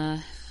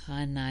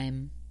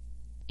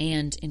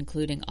 and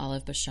including all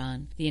of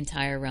Bashan, the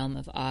entire realm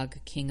of Og,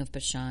 king of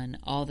Bashan,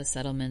 all the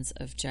settlements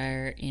of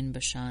Jair in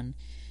Bashan,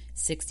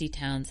 60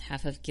 towns,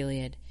 half of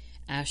Gilead,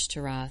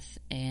 Ashtaroth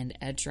and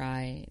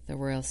Edrei, the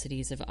royal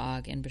cities of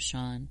Og and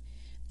Bashan.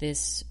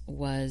 This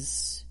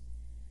was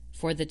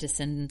for the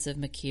descendants of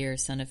Machir,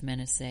 son of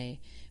Manasseh,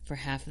 for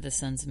half of the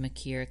sons of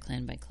Machir,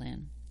 clan by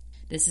clan.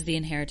 This is the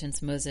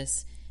inheritance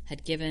Moses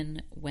had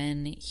given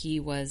when he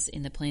was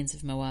in the plains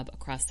of Moab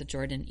across the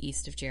Jordan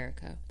east of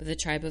Jericho. But the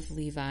tribe of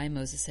Levi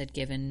Moses had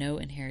given no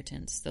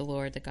inheritance. The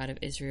Lord, the God of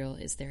Israel,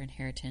 is their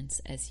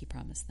inheritance, as he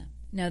promised them.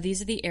 Now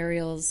these are the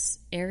areas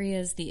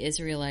the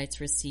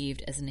Israelites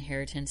received as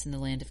inheritance in the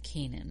land of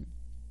Canaan,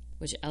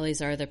 which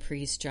Eleazar the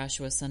priest,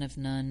 Joshua son of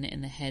Nun,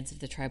 and the heads of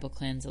the tribal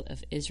clans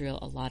of Israel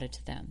allotted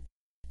to them.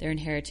 Their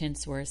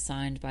inheritance were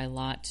assigned by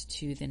lot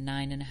to the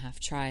 9.5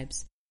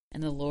 tribes,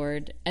 and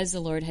as the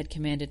Lord had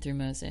commanded through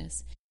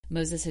Moses.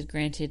 Moses had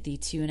granted the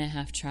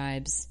 2.5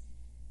 tribes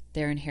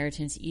their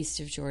inheritance east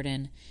of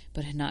Jordan,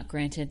 but had not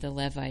granted the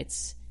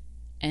Levites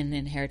an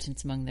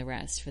inheritance among the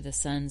rest, for the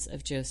sons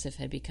of Joseph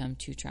had become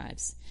 2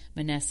 tribes,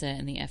 Manasseh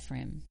and the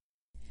Ephraim.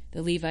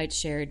 The Levites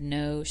shared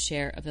no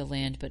share of the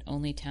land, but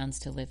only towns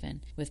to live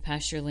in, with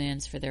pasture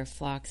lands for their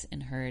flocks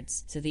and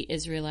herds. So the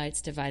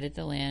Israelites divided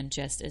the land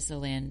just as the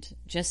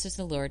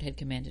Lord had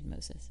commanded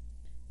Moses.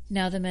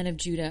 Now the men of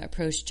Judah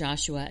approached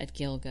Joshua at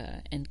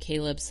Gilgal, and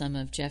Caleb, son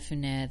of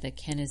Jephunneh the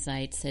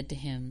Kenizzite, said to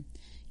him,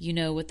 "You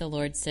know what the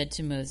Lord said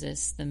to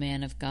Moses, the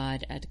man of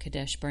God, at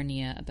Kadesh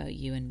Barnea about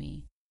you and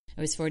me.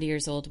 I was 40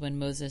 years old when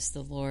Moses,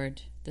 the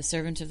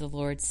servant of the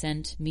Lord,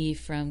 sent me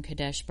from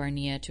Kadesh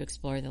Barnea to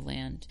explore the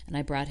land, and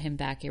I brought him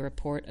back a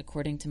report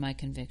according to my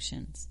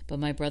convictions. But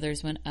my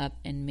brothers went up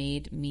and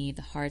made me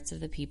the hearts of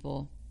the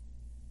people.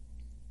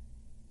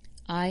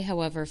 I,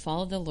 however,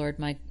 followed the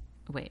Lord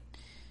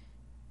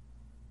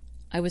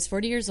I was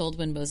 40 years old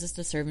when Moses,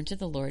 the servant of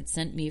the Lord,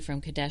 sent me from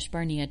Kadesh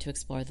Barnea to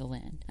explore the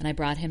land, and I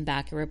brought him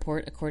back a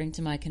report according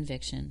to my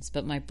convictions.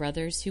 But my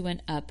brothers who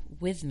went up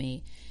with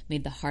me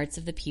made the hearts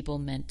of the people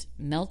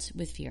melt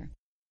with fear.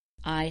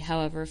 I,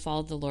 however,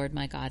 followed the Lord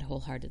my God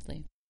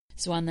wholeheartedly.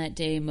 So on that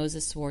day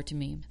Moses swore to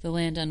me, "The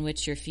land on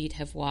which your feet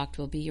have walked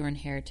will be your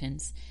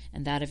inheritance,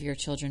 and that of your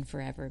children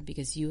forever,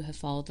 because you have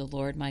followed the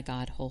Lord my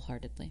God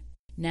wholeheartedly."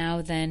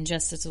 Now then,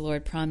 just as the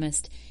Lord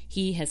promised,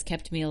 he has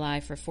kept me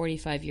alive for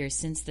 45 years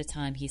since the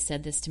time he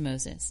said this to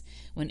Moses,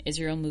 when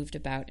Israel moved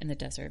about in the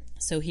desert.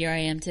 So here I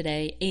am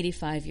today,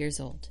 85 years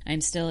old. I am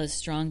still as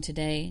strong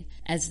today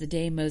as the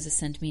day Moses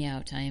sent me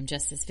out. I am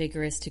just as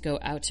vigorous to go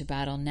out to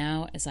battle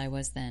now as I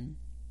was then.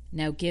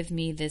 Now give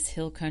me this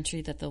hill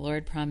country that the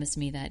Lord promised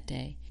me that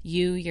day.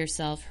 You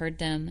yourself heard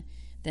them.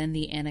 Then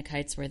the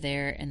Anakites were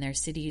there, and their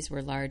cities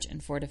were large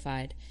and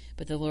fortified.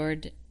 But the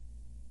Lord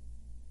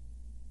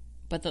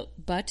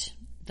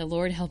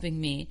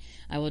helping me,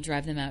 I will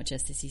drive them out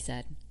just as he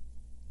said.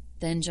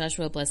 Then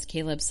Joshua blessed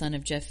Caleb, son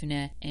of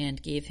Jephunneh,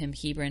 and gave him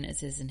Hebron as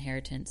his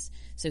inheritance.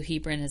 So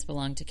Hebron has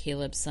belonged to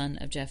Caleb, son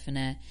of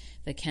Jephunneh,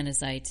 the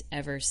Kenizzite,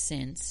 ever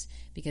since,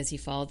 because he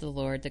followed the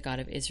Lord, the God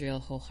of Israel,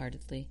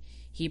 wholeheartedly.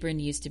 Hebron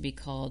used to be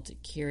called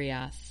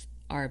Kiriath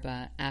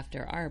Arba,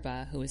 after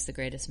Arba, who was the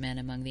greatest man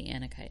among the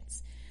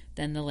Anakites.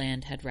 Then the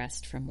land had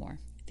rest from war.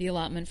 The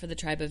allotment for the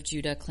tribe of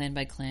Judah, clan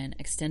by clan,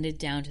 extended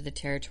down to the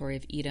territory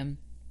of Edom,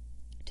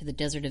 to the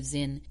desert of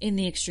Zin in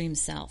the extreme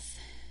south.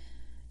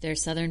 Their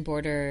southern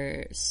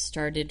border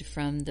started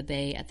from the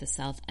bay at the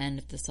south end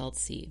of the Salt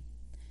Sea,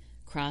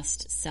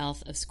 crossed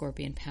south of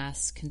Scorpion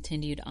Pass,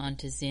 continued on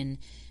to Zin,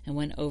 and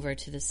went over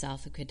to the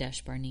south of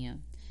Kadesh Barnea.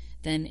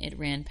 Then it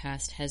ran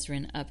past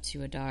Hezron up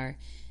to Adar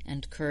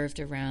and curved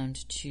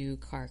around to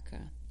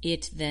Karka.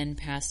 It then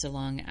passed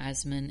along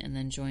Asman and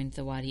then joined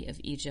the Wadi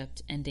of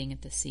Egypt, ending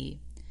at the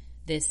sea.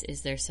 This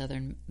is their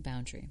southern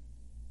boundary.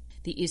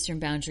 The eastern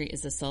boundary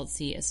is the Salt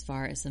Sea as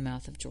far as the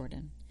mouth of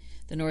Jordan.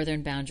 The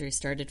northern boundary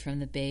started from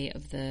the bay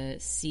of the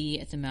sea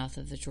at the mouth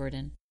of the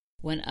Jordan,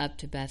 went up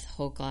to Beth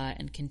Hoglah,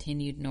 and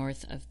continued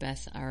north of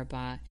Beth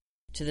Arabah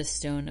to the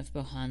stone of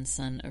Bohan,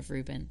 son of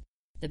Reuben.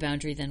 The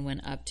boundary then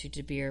went up to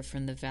Debir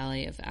from the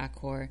valley of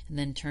Achor, and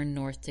then turned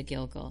north to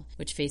Gilgal,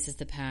 which faces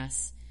the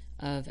pass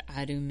of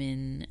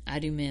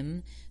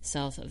Adumim,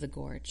 south of the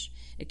gorge.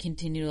 It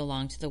continued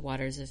along to the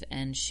waters of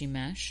En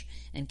Shemesh,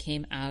 and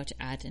came out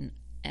at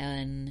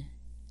En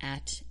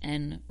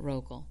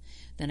Rogel.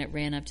 Then it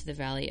ran up to the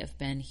valley of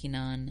Ben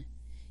Hinnom,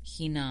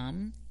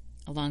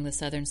 along the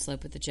southern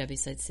slope of the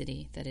Jebusite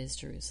city, that is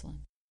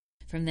Jerusalem.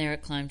 From there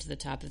it climbed to the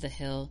top of the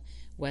hill,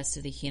 west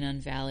of the Hinnom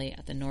Valley,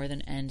 at the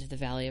northern end of the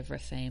valley of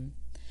Rephaim.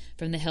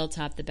 From the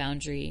hilltop the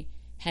boundary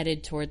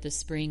headed toward the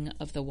spring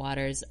of the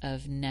waters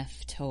of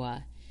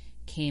Nephtoah,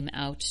 came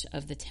out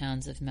of the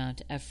towns of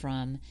Mount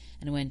Ephraim,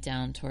 and went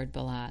down toward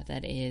Bala,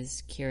 that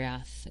is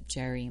Kiriath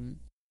Jearim.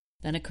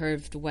 Then it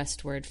curved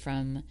westward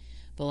from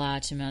Bala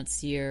to Mount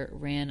Seir,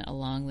 ran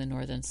along the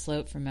northern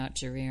slope from Mount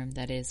Jearim,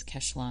 that is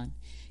Keshlon,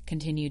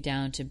 continued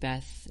down to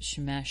Beth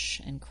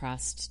Shemesh, and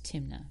crossed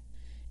Timnah.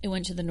 It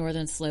went to the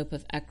northern slope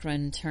of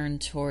Ekron,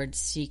 turned toward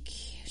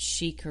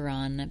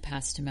Shikharon,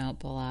 passed to Mount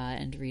Bala,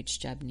 and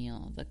reached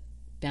Jabneel. The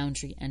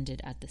boundary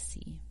ended at the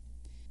sea.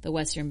 The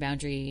western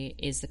boundary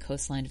is the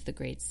coastline of the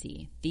Great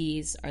Sea.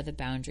 These are the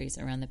boundaries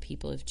around the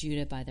people of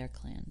Judah by their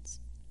clans.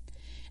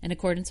 In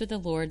accordance with the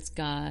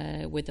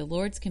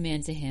Lord's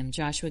command to him,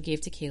 Joshua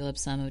gave to Caleb,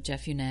 son of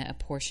Jephunneh, a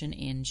portion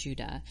in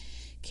Judah,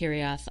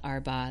 Kiriath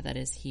Arba, that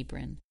is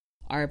Hebron.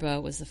 Arba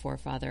was the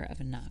forefather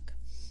of Anak.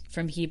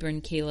 From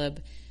Hebron,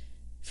 Caleb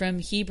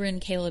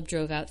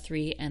drove out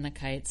 3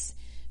 Anakites,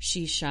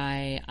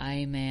 Shishai,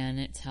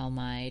 Aiman,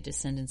 Talmai,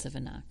 descendants of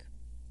Anak.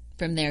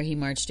 From there he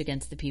marched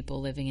against the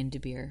people living in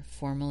Debir,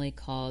 formerly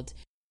called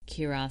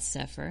Kirath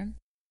Sefer.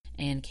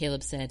 And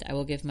Caleb said, I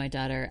will give my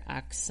daughter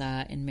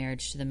Aksah in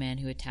marriage to the man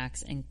who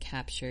attacks and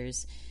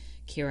captures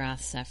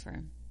Kirath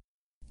Sefer.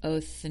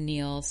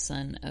 Othniel,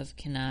 son of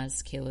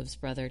Kenaz, Caleb's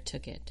brother,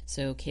 took it.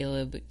 So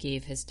Caleb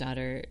gave his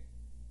daughter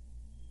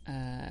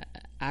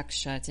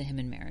Aksah to him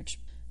in marriage.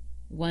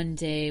 One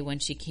day when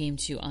she came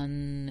to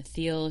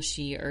Othniel,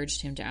 she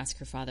urged him to ask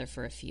her father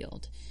for a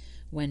field.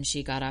 When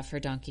she got off her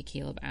donkey,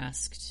 Caleb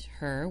asked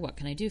her, What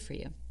can I do for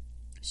you?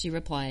 She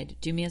replied,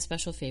 Do me a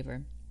special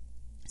favor.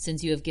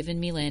 Since you have given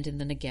me land in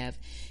the Negev,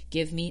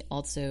 give me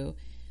also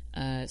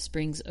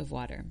springs of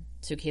water.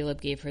 So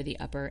Caleb gave her the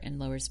upper and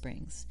lower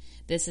springs.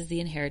 This is the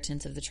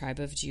inheritance of the tribe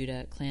of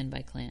Judah, clan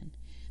by clan.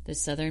 The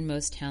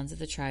southernmost towns of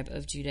the tribe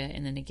of Judah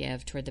in the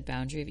Negev toward the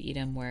boundary of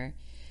Edom were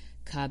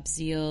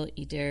Kabzeel,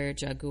 Eder,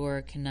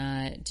 Jagur,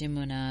 Kana,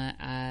 Dimona,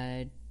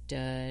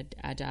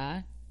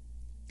 Adah,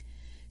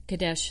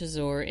 Kadesh,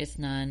 Hazor,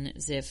 Ithnan,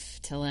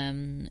 Ziph,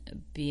 Telem,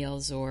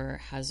 Beelzor,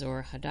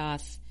 Hazor,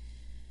 Hadath,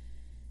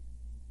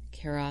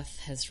 Kerath,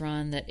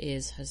 Hezron, that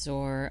is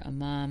Hazor,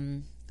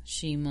 Amam,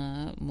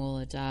 Shema,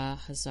 Moladah,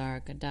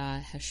 Hazar,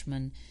 Gadah,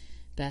 Heshman,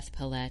 Beth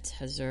Pelet,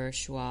 Hazor,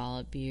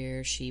 Shual,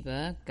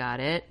 Beersheba, got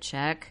it,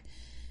 check,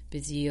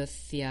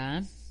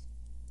 Beziothia,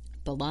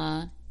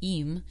 Bala,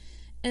 Im,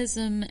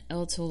 Ezem,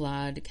 El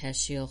Tolad,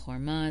 Kashil,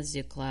 Hormah,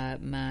 Zikla,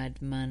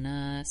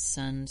 Madmana,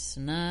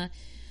 Sansana,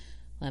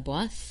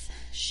 Laboath,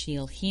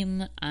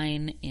 Shilhim,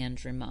 Ain,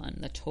 and Rimmon,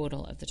 the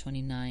total of the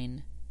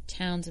 29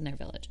 towns and their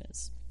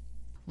villages.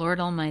 Lord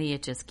Almighty,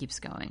 it just keeps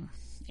going.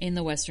 In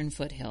the western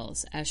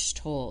foothills,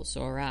 Eshtol,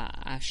 Zorah,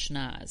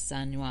 Ashna,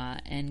 Zanua,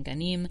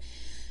 En-Ganim,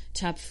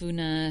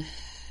 Tapua,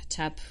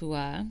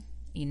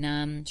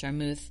 Inam,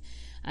 Jarmuth,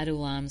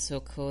 Adulam,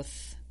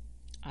 Sokoth,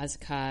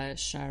 Azka,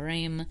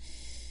 Sharem,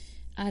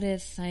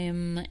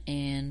 Adethaim,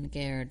 and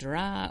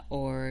Gerdra,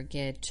 or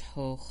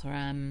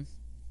Getochram,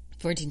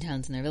 14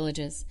 towns and their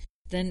villages.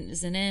 Then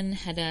Zenen,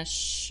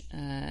 Hadash,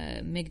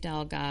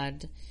 Migdal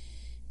Gad,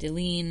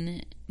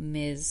 Delin,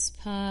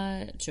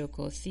 Mizpah,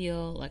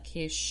 Jokothiel,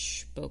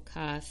 Lachish,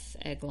 Bokath,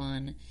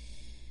 Eglon,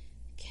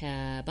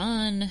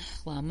 Kaban,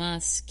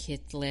 Lamas,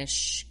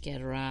 Kitlish,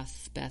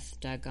 Gerath, Beth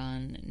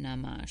Dagon,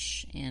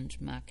 Namash, and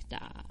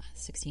Makdah,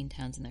 16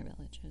 towns and their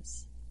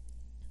villages.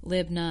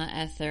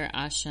 Libnah, Ether,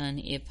 Ashan,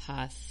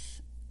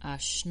 Ibhath,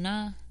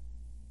 Ashna,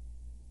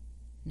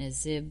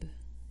 Nezib,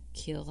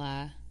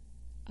 Kila,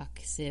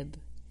 Aksib,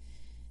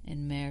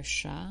 and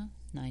Mersha,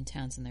 9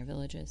 towns and their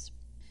villages.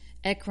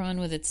 Ekron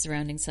with its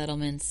surrounding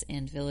settlements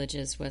and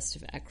villages west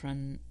of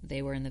Ekron,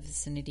 they were in the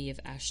vicinity of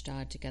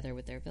Ashdod together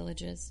with their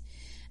villages.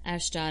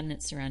 Ashdod and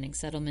its surrounding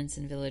settlements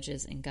and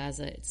villages, and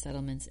Gaza, its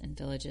settlements and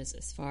villages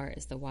as far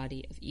as the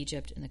Wadi of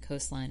Egypt and the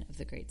coastline of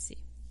the Great Sea.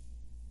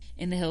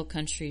 In the hill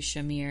country,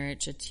 Shamir,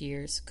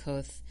 Jatir,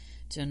 Koth,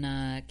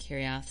 Jonah,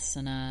 Kiriath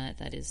Sana,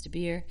 that is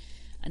Debir,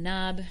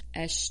 Anab,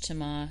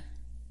 Eshtema,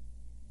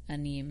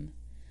 Anim,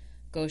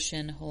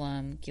 Goshen,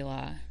 Holam,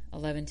 Gilah,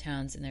 11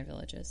 towns and their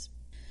villages.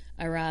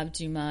 Arab,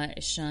 Duma,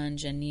 Ishan,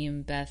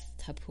 Janim, Beth,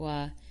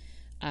 Tapua,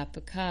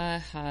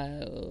 Apaka,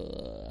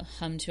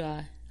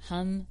 Humta,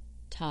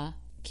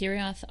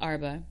 Kiriath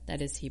Arba,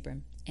 that is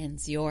Hebron, and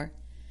Zior,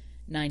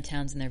 9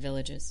 towns and their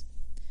villages.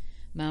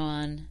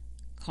 Maon,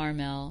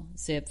 Carmel,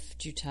 Ziph,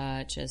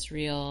 Juttah,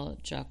 Jezreel,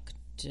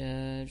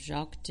 Jokdam,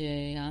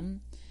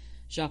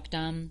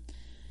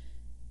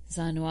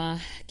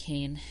 Zanua,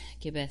 Cain,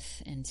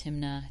 Gibbeth, and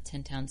Timnah,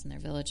 10 towns and their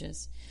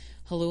villages.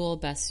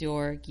 Halul,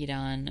 Basior,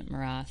 Gidon,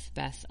 Marath,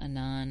 Beth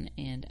Anan,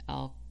 and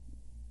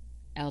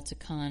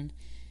Altakon,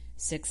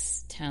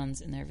 6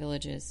 towns and their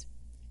villages.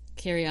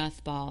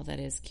 Kiriath Baal,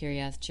 that is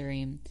Kiriath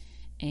Jearim,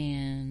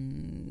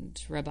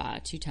 and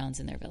Rabbah, 2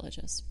 towns and their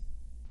villages.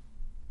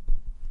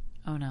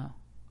 Oh no.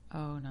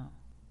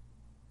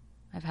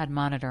 I've had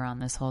monitor on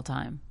this whole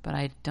time, but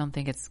I don't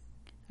think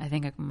I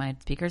think my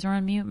speakers were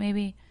on mute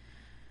maybe,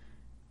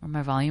 or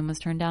my volume was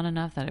turned down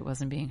enough that it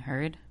wasn't being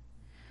heard.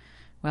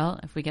 Well,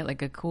 if we get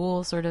like a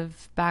cool sort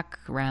of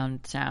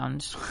background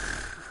sound,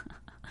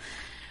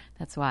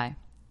 that's why.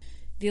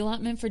 The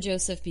allotment for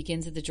Joseph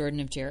begins at the Jordan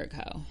of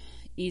Jericho,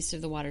 east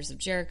of the waters of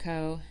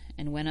Jericho,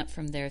 and went up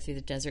from there through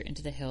the desert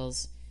into the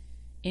hills,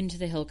 into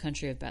the hill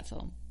country of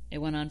Bethel. It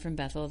went on from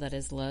Bethel, that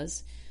is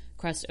Luz,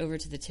 crossed over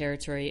to the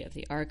territory of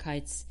the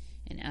Arkites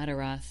and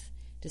Adaroth,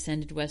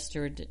 descended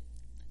westward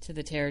to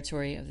the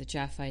territory of the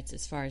Japhites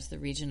as far as the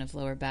region of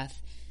Lower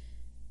Beth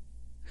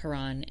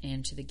Haran,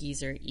 and to the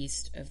Gezer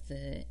east of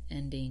the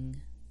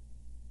ending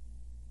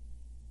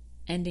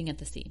at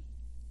the sea.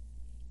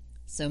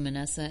 So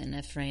Manasseh and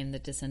Ephraim, the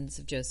descendants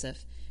of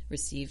Joseph,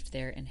 received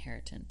their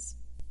inheritance.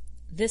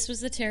 This was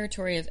the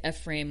territory of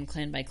Ephraim,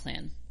 clan by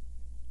clan.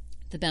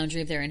 The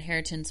boundary of their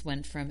inheritance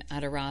went from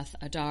Adaroth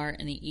Adar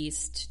in the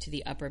east to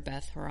the upper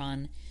Beth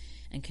Horon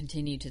and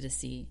continued to the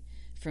sea.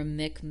 From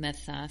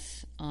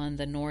Mikmethath on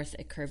the north,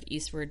 it curved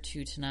eastward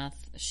to Tanath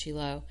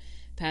Shiloh,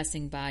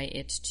 passing by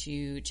it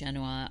to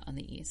Janoah on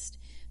the east.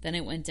 Then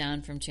it went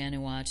down from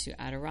Janoah to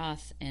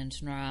Adaroth and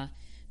Tanarah,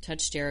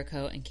 touched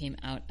Jericho, and came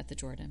out at the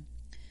Jordan.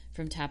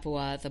 From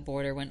Tapua, the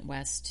border went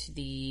west to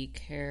the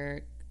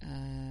Kana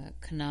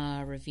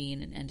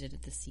ravine and ended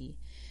at the sea.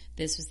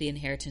 This was the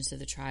inheritance of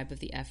the tribe of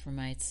the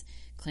Ephraimites,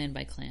 clan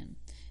by clan.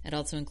 It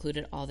also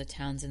included all the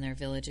towns and their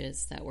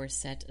villages that were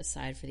set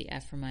aside for the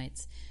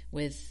Ephraimites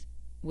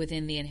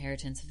within the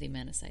inheritance of the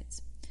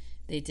Manassites.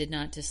 They did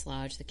not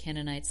dislodge the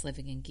Canaanites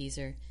living in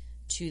Gezer.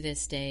 To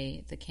this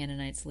day, the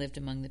Canaanites lived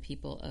among the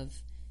people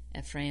of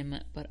Ephraim,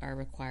 but are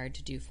required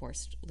to do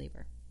forced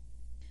labor.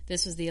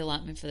 This was the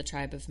allotment for the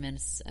tribe of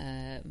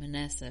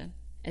Manasseh,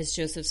 as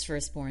Joseph's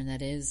firstborn,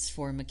 that is,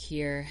 for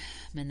Machir,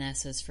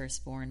 Manasseh's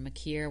firstborn.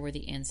 Machir were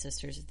the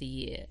ancestors of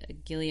the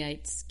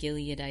Gileadites,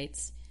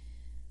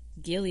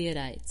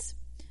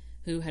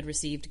 who had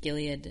received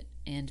Gilead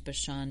and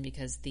Bashan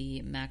because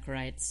the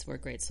Macharites were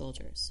great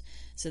soldiers.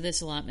 So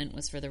this allotment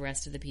was for the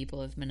rest of the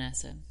people of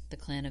Manasseh, the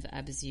clan of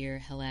Abizir,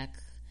 Helek,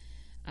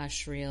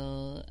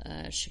 Ashreel,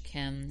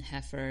 Shechem,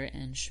 Hefer,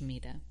 and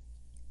Shemitah.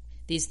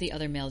 These are the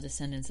other male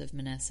descendants of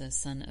Manasseh,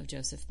 son of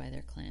Joseph, by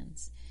their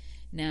clans.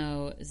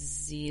 Now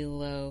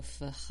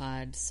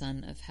Zelophehad,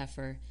 son of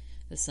Hefer,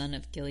 the son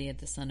of Gilead,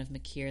 the son of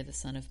Machir, the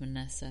son of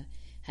Manasseh,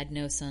 had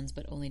no sons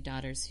but only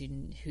daughters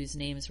whose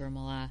names were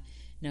Malah,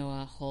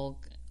 Noah,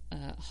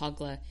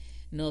 Hoglah,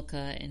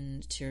 Milcah,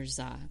 and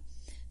Tirzah.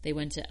 They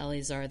went to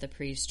Eleazar the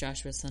priest,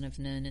 Joshua son of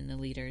Nun, and the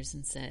leaders,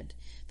 and said,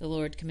 "The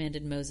Lord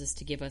commanded Moses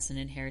to give us an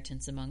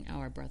inheritance among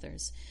our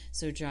brothers."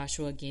 So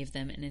Joshua gave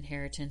them an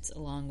inheritance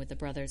along with the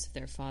brothers of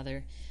their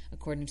father,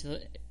 according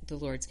to the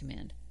Lord's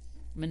command.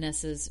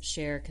 Manasseh's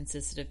share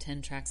consisted of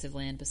 10 tracts of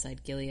land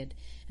beside Gilead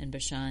and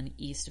Bashan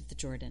east of the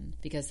Jordan,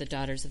 because the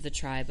daughters of the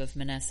tribe of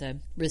Manasseh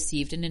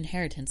received an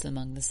inheritance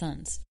among the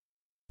sons.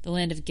 The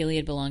land of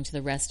Gilead belonged to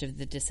the rest of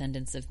the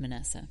descendants of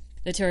Manasseh.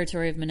 The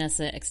territory of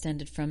Manasseh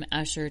extended from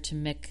Asher to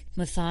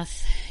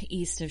Mikmethath,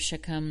 east of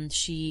Shechem.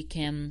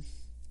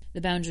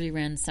 The boundary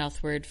ran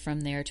southward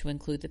from there to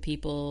include the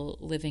people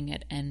living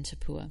at En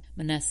Tapua.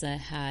 Manasseh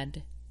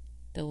had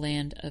the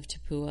land of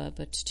Tapua,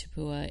 but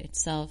Tapua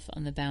itself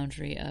on the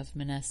boundary of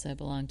Manasseh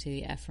belonged to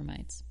the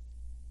Ephraimites.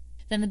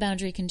 Then the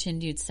boundary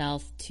continued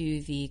south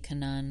to the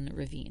Canaan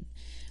ravine.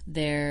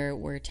 There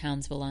were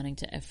towns belonging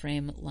to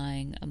Ephraim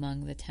lying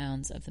among the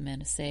towns of the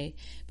Manasseh,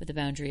 but the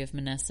boundary of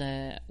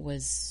Manasseh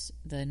was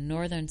the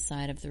northern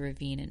side of the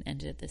ravine and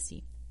ended at the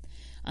sea.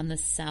 On the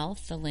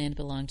south, the land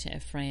belonged to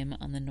Ephraim,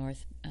 on the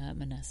north,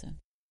 Manasseh.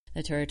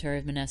 The territory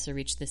of Manasseh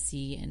reached the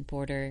sea and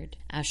bordered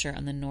Asher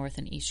on the north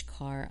and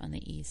Ishkar on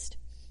the east.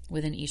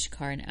 Within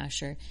Ishkar and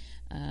Asher,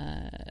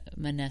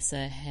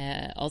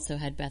 Manasseh also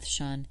had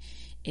Bethshan,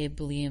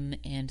 Ibleam,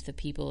 and the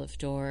people of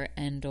Dor,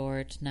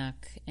 Endor,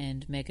 Tanakh,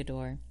 and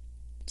Megador.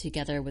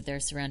 Together with their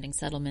surrounding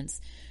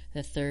settlements,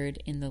 the third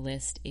in the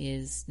list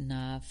is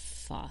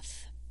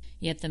Naphoth.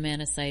 Yet the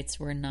Manassites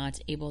were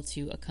not able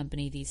to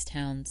accompany these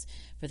towns,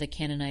 for the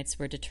Canaanites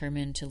were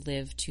determined to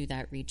live to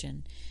that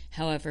region.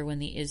 However, when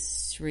the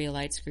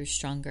Israelites grew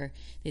stronger,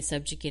 they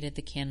subjugated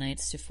the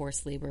Canaanites to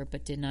forced labor,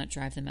 but did not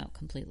drive them out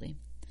completely.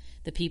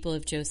 The people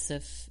of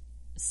Joseph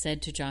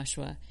said to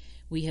Joshua,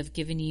 "We have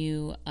given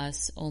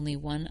us only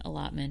one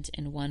allotment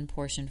and one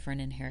portion for an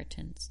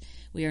inheritance.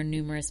 We are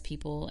numerous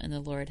people, and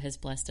the Lord has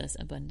blessed us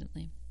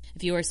abundantly."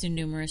 "If you are so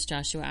numerous,"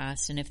 Joshua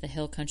asked, "and if the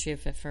hill country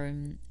of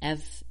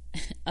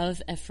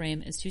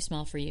Ephraim is too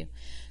small for you,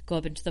 go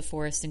up into the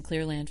forest and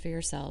clear land for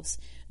yourselves,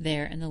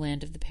 there in the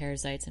land of the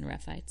Perizzites and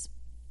Rephites."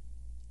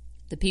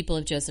 The people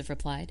of Joseph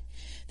replied,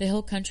 "The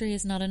hill country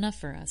is not enough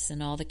for us,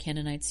 and all the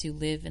Canaanites who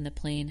live in the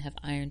plain have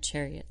iron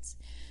chariots,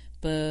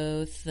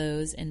 both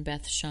those in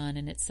Beth-shan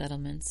and its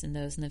settlements, and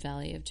those in the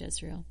valley of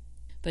Jezreel."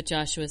 But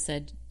Joshua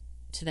said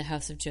to the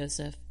house of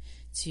Joseph,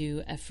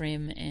 to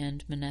Ephraim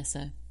and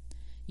Manasseh,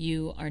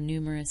 "You are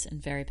numerous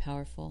and very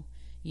powerful.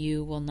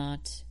 You will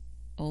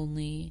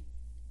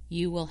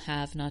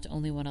have not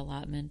only one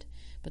allotment,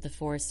 but the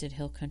forested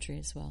hill country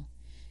as well.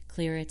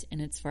 Clear it, and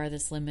its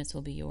farthest limits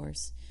will be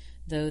yours.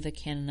 Though the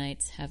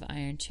Canaanites have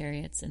iron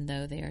chariots, and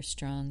though they are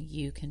strong,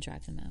 you can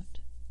drive them out."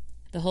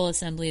 The whole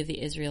assembly of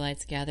the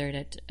Israelites gathered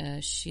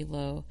at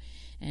Shiloh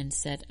and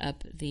set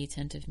up the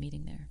tent of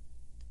meeting there.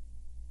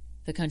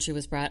 The country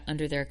was brought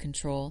under their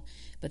control,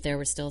 but there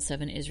were still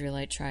 7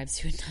 Israelite tribes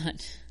who had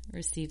not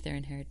received their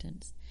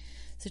inheritance.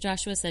 So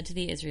Joshua said to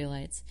the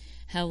Israelites,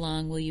 "How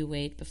long will you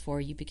wait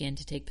before you begin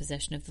to take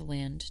possession of the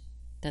land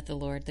that the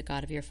Lord, the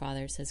God of your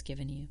fathers, has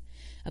given you?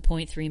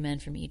 Appoint 3 men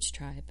from each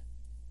tribe.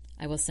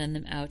 I will send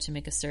them out to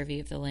make a survey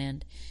of the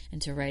land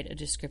and to write a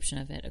description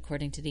of it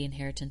according to the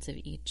inheritance of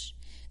each.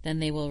 Then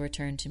they will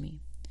return to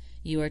me.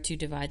 You are to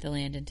divide the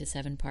land into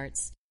 7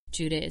 parts.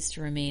 Judah is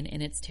to remain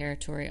in its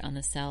territory on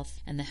the south,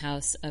 and the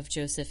house of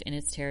Joseph in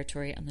its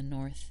territory on the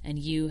north. And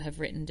you have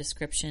written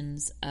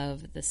descriptions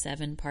of the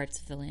 7 parts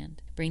of the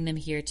land. Bring them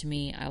here to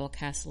me. I will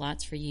cast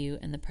lots for you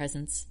in the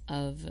presence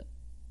of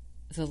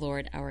the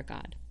Lord our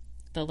God.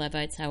 The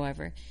Levites,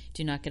 however,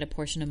 do not get a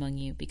portion among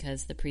you,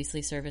 because the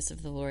priestly service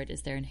of the Lord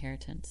is their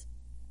inheritance.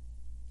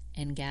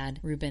 And Gad,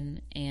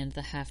 Reuben, and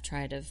the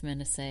half-tribe of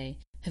Manasseh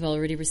have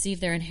already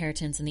received their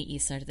inheritance on the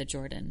east side of the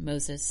Jordan.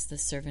 Moses, the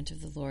servant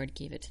of the Lord,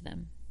 gave it to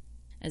them."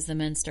 As the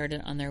men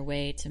started on their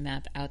way to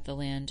map out the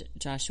land,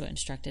 Joshua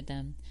instructed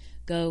them,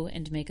 "Go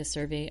and make a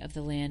survey of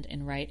the land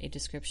and write a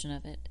description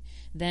of it.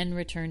 Then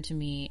return to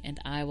me, and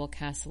I will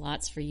cast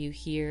lots for you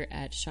here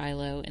at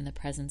Shiloh in the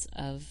presence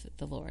of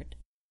the Lord."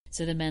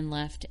 So the men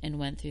left and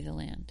went through the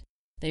land.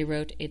 They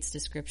wrote its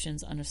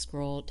descriptions on a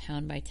scroll,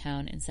 town by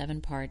town, in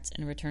 7 parts,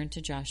 and returned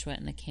to Joshua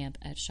in the camp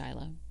at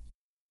Shiloh.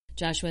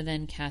 Joshua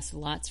then cast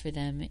lots for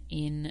them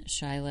in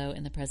Shiloh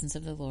in the presence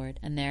of the Lord,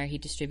 and there he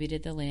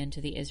distributed the land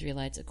to the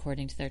Israelites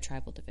according to their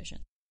tribal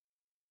division.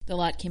 The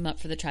lot came up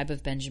for the tribe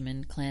of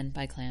Benjamin, clan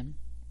by clan.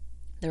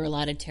 Their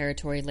allotted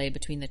territory lay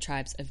between the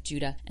tribes of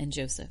Judah and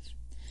Joseph.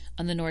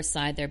 On the north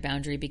side, their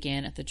boundary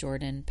began at the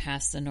Jordan,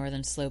 past the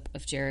northern slope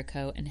of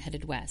Jericho, and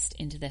headed west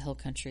into the hill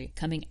country,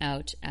 coming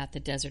out at the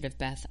desert of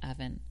Beth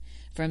Aven.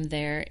 From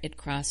there, it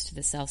crossed to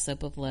the south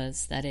slope of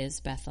Luz, that is,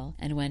 Bethel,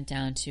 and went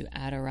down to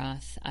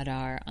Adaroth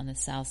Adar on the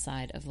south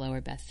side of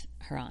lower Beth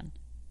Horon.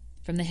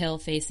 From the hill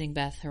facing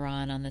Beth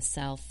Horon on the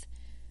south,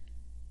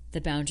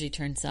 the boundary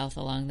turned south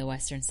along the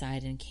western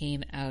side and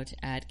came out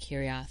at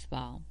Kiriath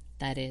Baal,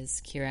 that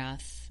is,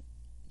 Kiriath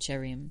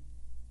Jearim,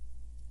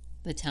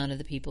 the town of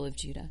the people of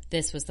Judah.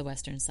 This was the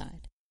western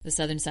side. The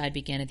southern side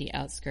began at the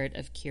outskirt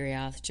of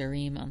Kiriath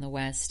Jearim on the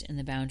west, and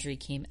the boundary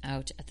came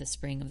out at the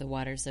spring of the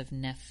waters of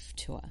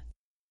Nephtoah.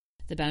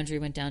 The boundary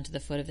went down to the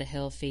foot of the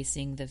hill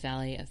facing the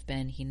valley of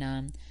Ben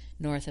Hinnom,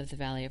 north of the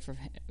valley of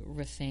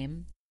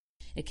Rephaim.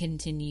 It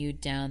continued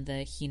down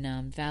the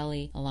Hinnom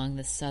Valley along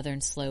the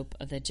southern slope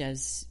of the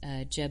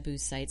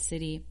Jebusite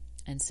city,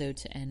 and so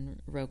to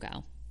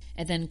En-Rogel.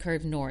 It then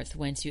curved north,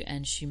 went to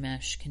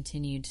En-Shemesh,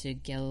 continued to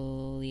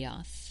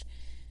Gileath,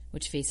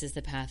 which faces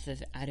the path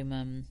of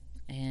Adumam,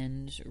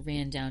 and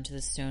ran down to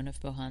the stone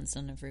of Bohan,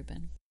 son of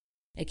Reuben.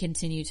 It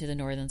continued to the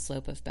northern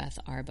slope of Beth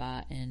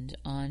Arba and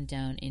on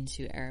down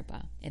into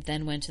Araba. It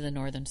then went to the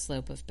northern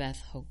slope of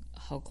Beth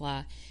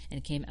Hoglah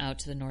and came out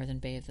to the northern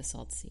bay of the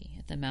Salt Sea,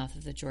 at the mouth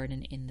of the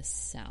Jordan in the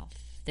south.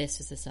 This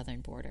was the southern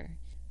border.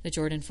 The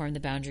Jordan formed the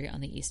boundary on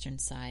the eastern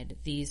side.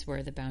 These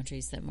were the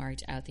boundaries that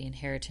marked out the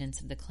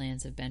inheritance of the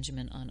clans of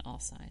Benjamin on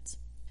all sides.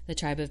 The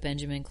tribe of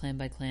Benjamin, clan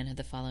by clan, had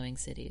the following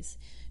cities: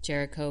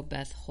 Jericho,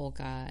 Beth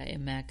Holga,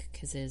 Emek,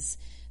 Keziz,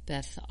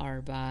 Beth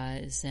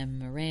Arba,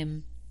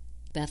 Zemaraim,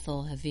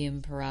 Bethel,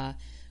 Havim, Parah,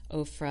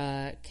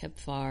 Ophrah,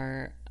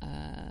 Kephar,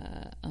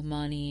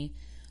 Amani,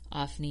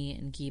 Ophni,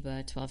 and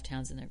Geba, 12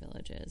 towns and their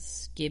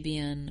villages.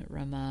 Gibeon,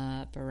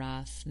 Ramah,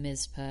 Barath,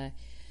 Mizpah,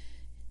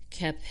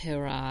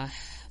 Kephirah,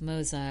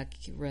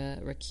 Mozak,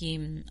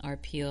 Rakim,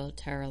 Arpeel,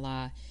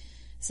 Taralah,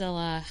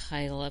 Zelah,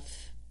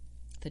 Hailef,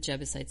 the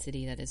Jebusite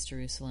city, that is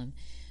Jerusalem,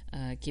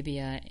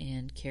 Gibeah,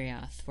 and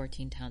Kiriath,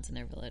 14 towns and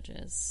their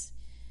villages.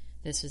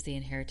 This was the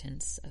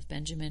inheritance of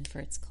Benjamin for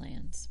its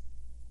clans.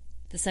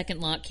 The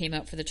second lot came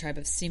out for the tribe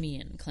of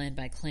Simeon, clan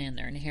by clan.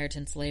 Their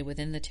inheritance lay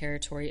within the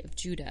territory of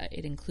Judah.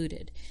 It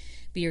included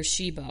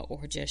Beersheba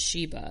or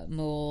Jesheba,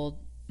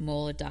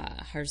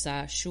 Moladah,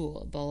 Harzah,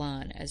 Shul,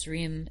 Balan,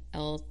 Azrim,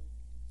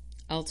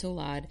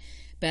 El-Tolad,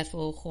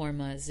 Bethel,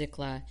 Hormah,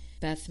 Ziklah,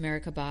 Beth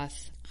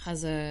Merikabath,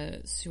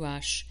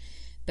 Hazah-Suash,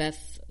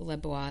 Beth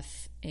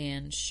Leboath,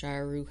 and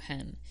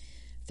Sharuhen,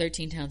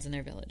 13 towns and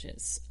their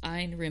villages.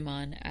 Ain,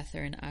 Rimmon,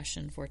 Ether, and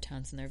Ashan, 4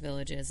 towns and their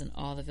villages, and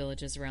all the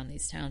villages around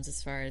these towns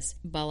as far as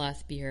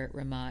Balath, Beer,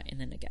 Ramah in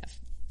the Negev.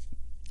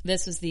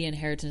 This was the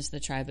inheritance of the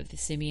tribe of the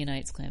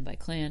Simeonites, clan by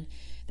clan.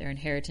 Their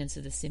inheritance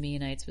of the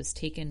Simeonites was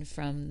taken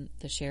from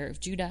the share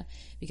of Judah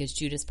because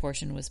Judah's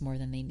portion was more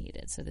than they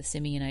needed. So the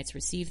Simeonites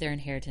received their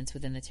inheritance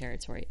within the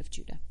territory of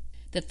Judah.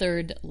 The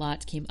third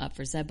lot came up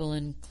for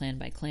Zebulun, clan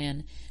by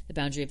clan. The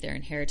boundary of their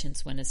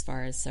inheritance went as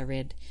far as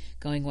Sarid.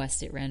 Going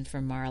west, it ran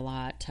from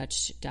Maralah,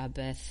 touched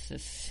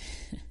Dabesheth,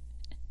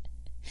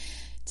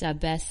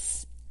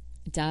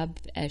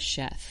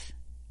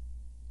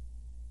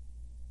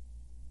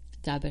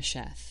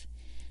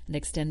 and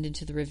extended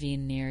to the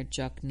ravine near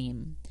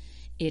Jokneam.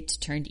 It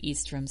turned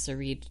east from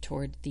Sarid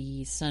toward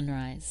the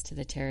sunrise to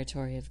the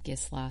territory of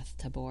Gislath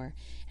Tabor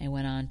and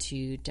went on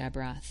to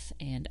Dabrath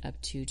and up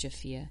to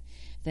Japhia.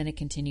 Then it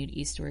continued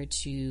eastward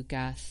to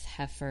Gath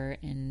Hefer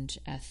and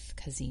Eth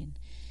Kazin.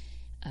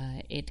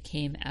 It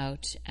came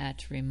out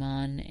at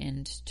Rimmon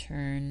and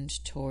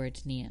turned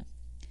toward Nia.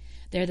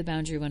 There the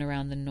boundary went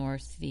around the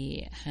north,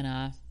 the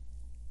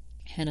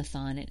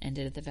Henathon. It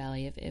ended at the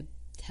valley of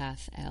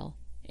Ibtath El.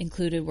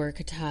 Included were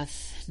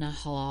Katath,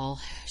 Nahalal,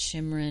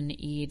 Shimron,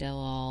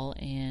 Elal,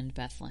 and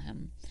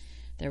Bethlehem.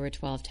 There were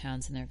 12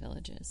 towns and their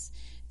villages.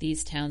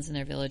 These towns and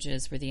their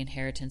villages were the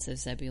inheritance of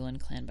Zebulun,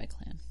 clan by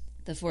clan.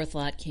 The fourth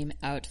lot came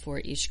out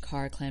for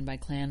Ishkar, clan by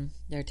clan.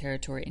 Their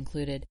territory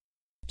included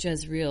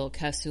Jezreel,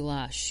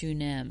 Kasulah,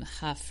 Shunem,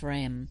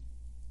 Hafraim,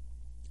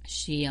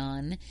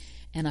 Shion,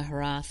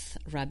 Anaharath,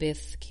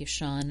 Rabith,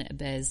 Kishon,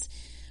 Bez,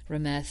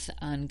 Rameth,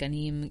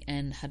 Ganim,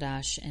 and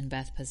Hadash, and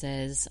Beth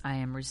Pazez. I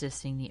am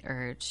resisting the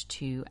urge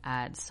to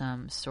add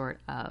some sort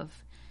of,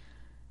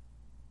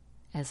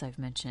 as I've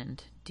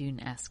mentioned,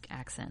 Dune-esque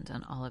accent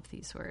on all of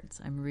these words.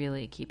 I'm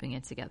really keeping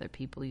it together,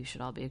 people. You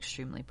should all be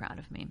extremely proud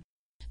of me.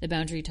 The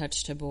boundary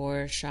touched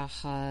Tabor,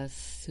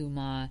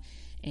 Shahathuma,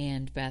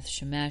 and Beth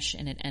Shemesh,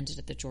 and it ended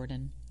at the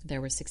Jordan. There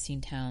were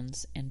 16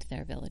 towns and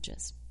their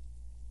villages.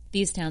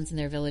 These towns and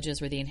their villages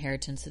were the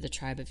inheritance of the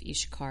tribe of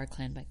Ishkar,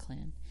 clan by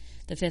clan.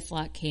 The fifth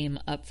lot came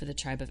up for the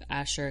tribe of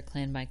Asher,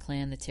 clan by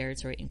clan. The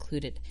territory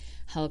included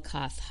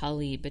Helkath,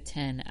 Hali,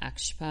 Beten,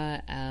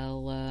 Akshpa,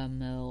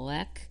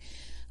 Elimelech,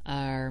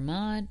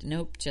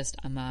 just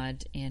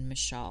Ahmad, and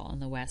Mishal. On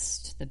the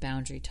west, the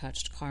boundary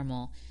touched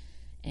Carmel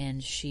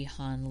and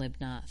Shihon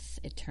Libnath.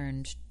 It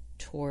turned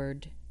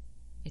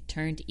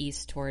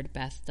east toward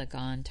Beth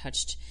Dagon,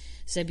 touched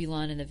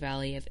Zebulun in the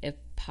valley of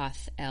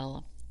Ibpath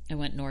El, and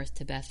went north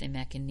to Beth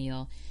Emek and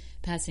Neel,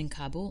 passing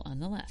Kabul on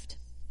the left.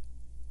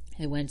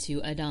 It went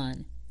to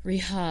Adon,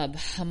 Rehab,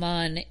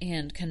 Haman,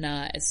 and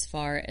Kana as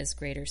far as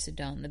Greater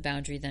Sidon. The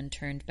boundary then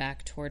turned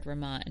back toward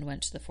Ramah and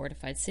went to the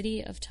fortified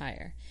city of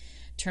Tyre,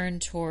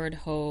 turned toward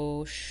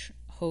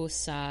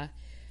Hosah,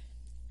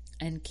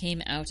 and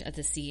came out at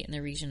the sea in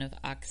the region of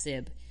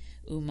Akzib,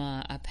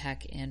 Umah,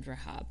 Apek, and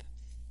Rahab.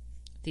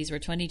 These were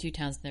 22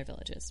 towns and their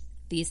villages.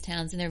 These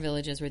towns and their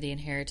villages were the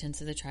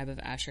inheritance of the tribe of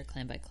Asher,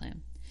 clan by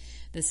clan.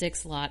 The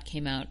sixth lot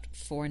came out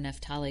for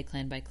Naphtali,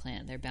 clan by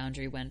clan. Their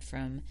boundary went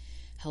from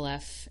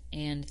Haleph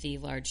and the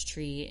large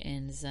tree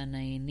in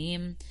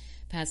Zanainim,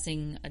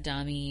 passing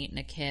Adami,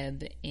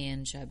 Nekeb,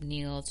 and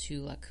Jabneel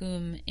to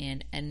Lakum,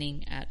 and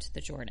ending at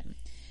the Jordan.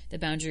 The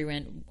boundary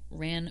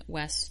ran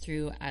west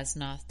through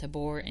Asnoth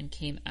Tabor and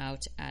came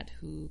out at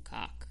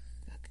Hukok.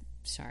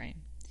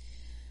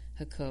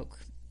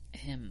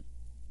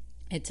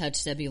 It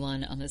touched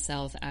Zebulun on the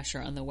south,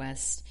 Asher on the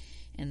west,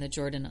 and the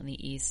Jordan on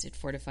the east. The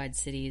fortified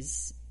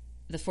cities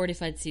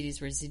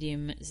were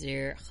Zidim,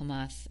 Zir,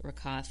 Hamath,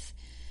 Rakath,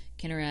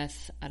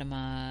 Kinnereth,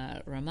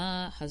 Adamah,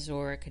 Ramah,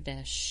 Hazor,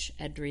 Kadesh,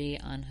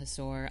 Edrei, on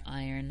Hazor,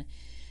 Iron,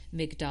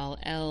 Migdal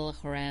El,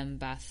 Horem,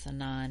 Bath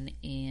Hanan,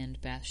 and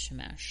Beth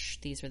Shemesh.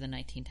 These were the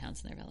 19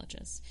 towns and their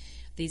villages.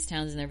 These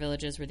towns and their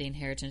villages were the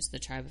inheritance of the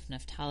tribe of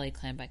Naphtali,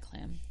 clan by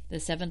clan. The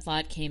seventh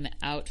lot came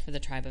out for the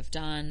tribe of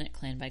Dan,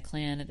 clan by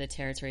clan. The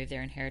territory of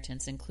their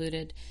inheritance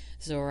included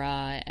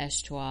Zorah,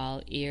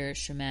 Eshtual, Ir,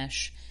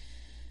 Shemesh,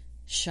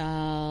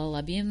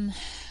 Shalabim,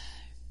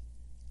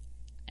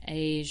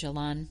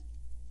 Ajalan,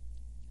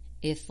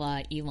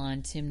 Ithla,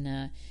 Elon,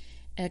 Timnah,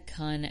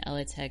 Ekon,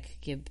 Elitek,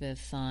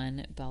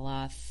 Gibbethon,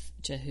 Balath,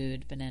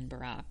 Jehud, Benen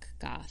Barak,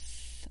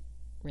 Gath,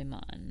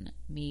 Rimmon,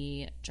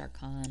 Me,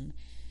 Jarkon,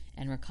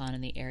 and Rakan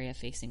in the area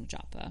facing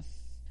Joppa.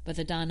 But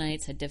the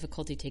Danites had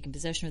difficulty taking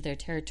possession of their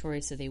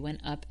territory, so they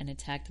went up and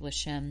attacked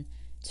Lashem,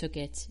 took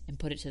it, and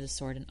put it to the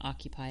sword and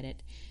occupied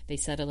it. They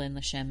settled in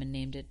Lashem and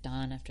named it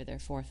Dan after their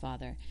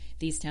forefather.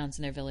 These towns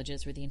and their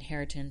villages were the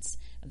inheritance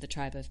of the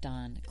tribe of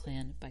Dan,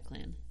 clan by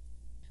clan.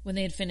 When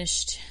they had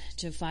finished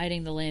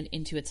dividing the land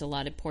into its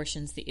allotted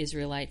portions, the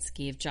Israelites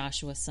gave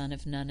Joshua son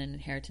of Nun an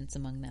inheritance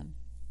among them,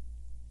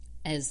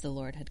 as the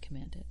Lord had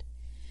commanded.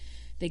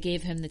 They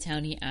gave him the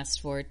town he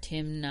asked for,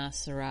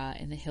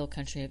 Timnath-serah, in the hill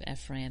country of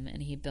Ephraim,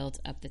 and he built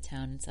up the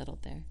town and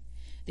settled there.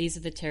 These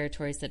are the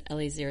territories that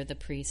Eleazar the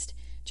priest,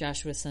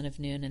 Joshua son of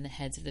Nun, and the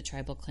heads of the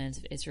tribal clans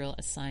of Israel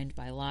assigned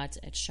by lot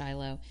at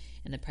Shiloh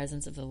in the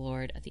presence of the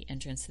Lord at the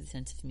entrance to the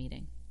tent of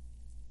meeting.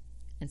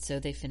 And so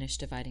they finished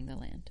dividing the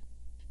land.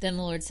 Then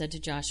the Lord said to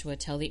Joshua,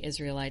 "Tell the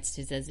Israelites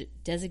to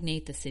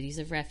designate the cities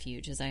of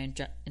refuge, as I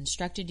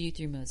instructed you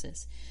through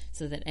Moses,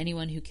 so that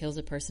anyone who kills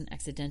a person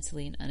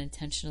accidentally and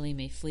unintentionally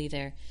may flee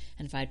there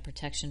and find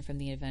protection from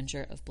the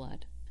avenger of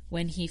blood.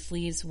 When he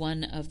flees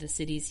one of the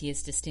cities, he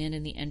is to stand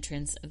in the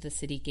entrance of the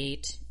city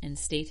gate and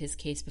state his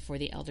case before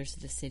the elders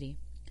of the city.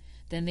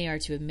 Then they are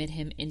to admit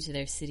him into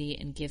their city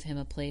and give him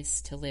a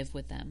place to live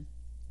with them.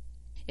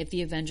 If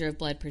the avenger of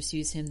blood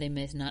pursues him, they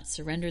may not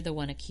surrender the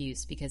one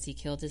accused, because he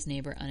killed his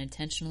neighbor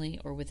unintentionally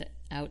or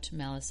without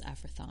malice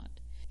aforethought.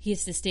 He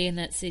is to stay in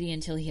that city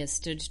until he has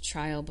stood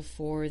trial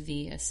before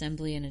the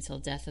assembly and until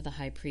death of the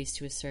high priest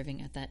who is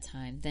serving at that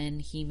time.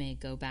 Then he may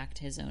go back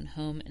to his own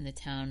home in the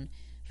town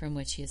from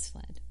which he has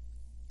fled."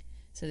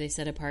 So they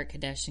set apart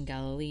Kadesh in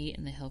Galilee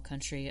in the hill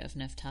country of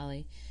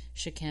Naphtali,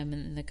 Shechem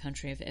in the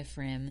country of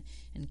Ephraim,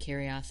 and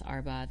Kiriath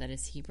Arba, that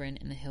is Hebron,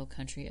 in the hill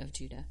country of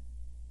Judah.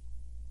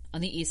 On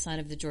the east side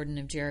of the Jordan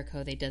of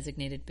Jericho, they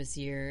designated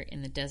Bezir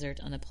in the desert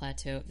on the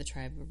plateau of the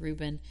tribe of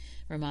Reuben,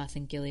 Ramoth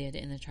in Gilead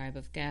in the tribe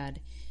of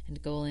Gad,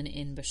 and Golan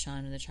in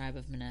Bashan in the tribe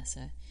of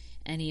Manasseh.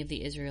 Any of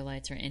the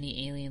Israelites or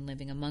any alien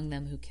living among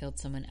them who killed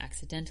someone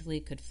accidentally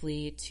could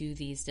flee to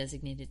these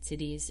designated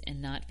cities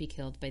and not be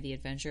killed by the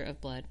avenger of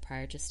blood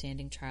prior to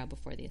standing trial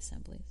before the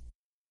assemblies.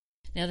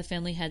 Now the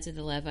family heads of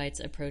the Levites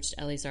approached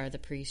Eleazar the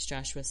priest,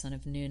 Joshua son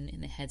of Nun,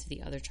 and the heads of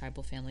the other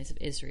tribal families of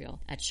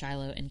Israel at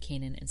Shiloh and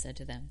Canaan, and said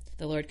to them,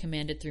 "The Lord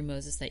commanded through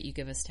Moses that you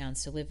give us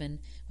towns to live in,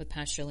 with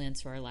pasture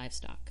lands for our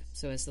livestock."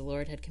 So as the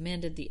Lord had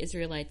commanded, the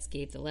Israelites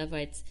gave the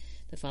Levites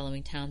the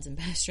following towns and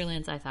pasture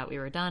lands. I thought we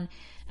were done,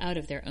 out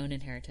of their own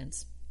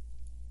inheritance.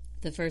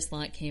 The first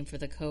lot came for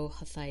the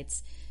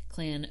Kohathites,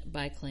 clan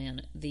by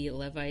clan. The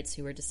Levites,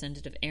 who were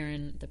descended of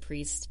Aaron, the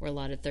priest, were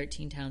allotted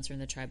 13 towns from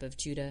the tribe of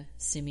Judah,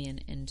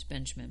 Simeon, and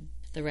Benjamin.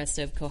 The rest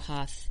of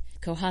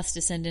Kohath's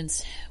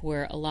descendants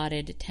were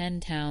allotted 10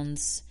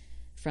 towns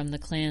from the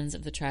clans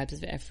of the tribes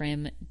of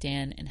Ephraim,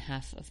 Dan, and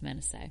half of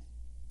Manasseh.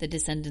 The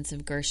descendants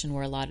of Gershon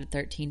were allotted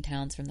 13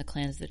 towns from the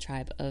clans of the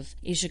tribe of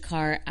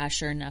Issachar,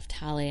 Asher,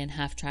 Naphtali, and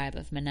half tribe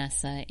of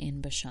Manasseh in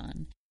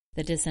Bashan.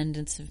 The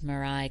descendants of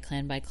Merari,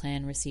 clan by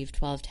clan, received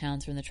 12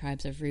 towns from the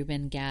tribes of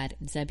Reuben, Gad,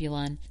 and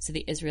Zebulun. So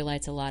the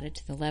Israelites allotted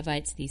to the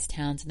Levites these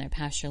towns and their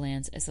pasture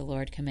lands, as the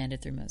Lord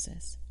commanded through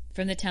Moses.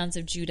 From the towns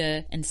of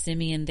Judah and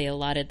Simeon, they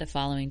allotted the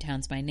following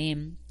towns by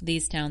name.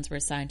 These towns were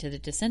assigned to the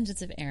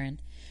descendants of Aaron,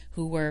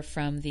 who were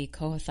from the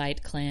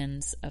Kohathite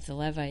clans of the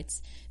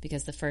Levites,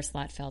 because the first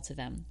lot fell to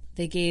them.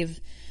 They gave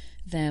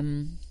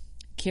them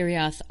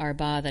Kiriath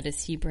Arba, that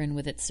is Hebron,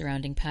 with its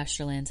surrounding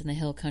pasture lands in the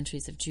hill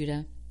countries of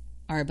Judah.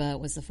 Arba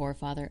was the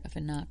forefather of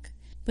Anak.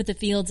 But the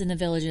fields and the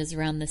villages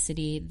around the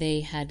city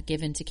they had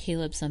given to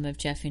Caleb, son of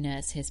Jephunneh,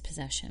 as his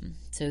possession.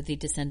 So the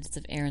descendants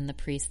of Aaron the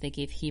priest, they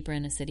gave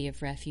Hebron, a city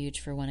of refuge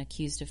for one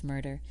accused of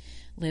murder,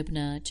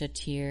 Libnah,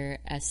 Jatir,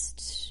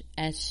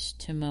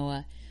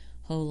 Eshtemoa,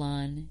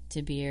 Holon,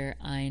 Debir,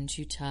 Ain,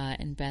 Jutah,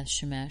 and Beth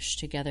Shemesh,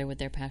 together with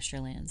their pasture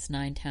lands,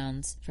 9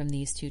 towns from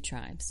these 2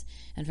 tribes.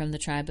 And from the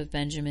tribe of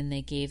Benjamin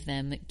they gave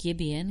them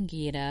Gibeon,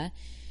 Geda,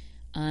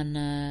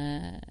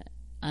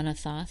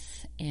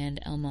 Anathoth, and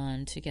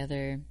Elmon,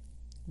 together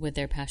with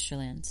their pasture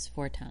lands,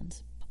 4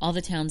 towns. All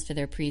the towns for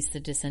their priests, the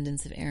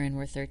descendants of Aaron,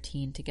 were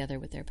 13, together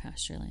with their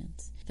pasture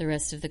lands. The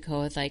rest of the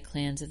Kohathite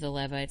clans of the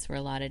Levites were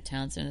allotted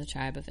towns in the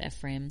tribe of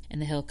Ephraim. In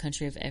the hill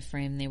country of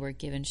Ephraim they were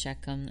given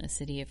Shechem, a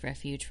city of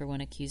refuge for one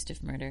accused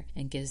of murder,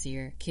 and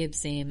Gezir,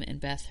 Kibzaim, and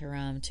Beth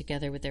Haram,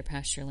 together with their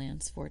pasture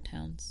lands, 4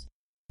 towns.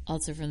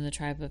 Also from the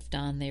tribe of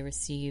Dan they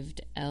received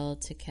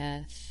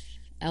Eltekeh,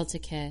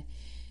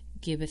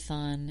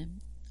 Gibbethon,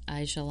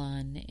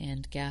 Aijalon,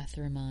 and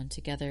Gath-Rimmon,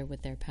 together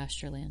with their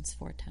pasture lands,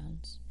 4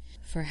 towns.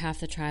 For half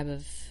the tribe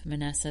of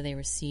Manasseh they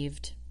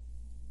received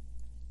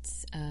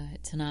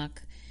Tanakh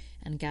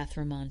and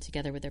Gath-Rimmon,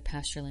 together with their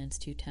pasture lands,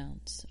 2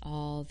 towns.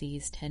 All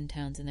these 10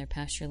 towns and their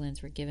pasture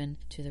lands were given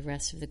to the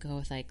rest of the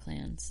Kohathite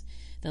clans.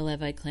 The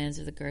Levite clans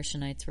of the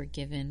Gershonites were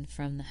given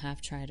from the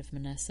half-tribe of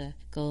Manasseh,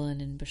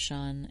 Golan and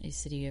Bashan, a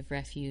city of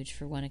refuge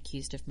for one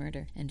accused of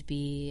murder, and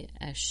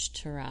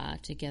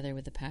Be-Eshterah, together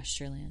with the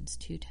pasture lands,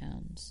 2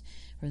 towns.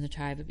 From the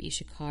tribe of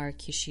Issachar,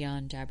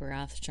 Kishion,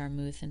 Daberath,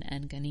 Jarmuth, and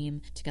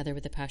En-Ganim, together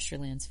with the pasture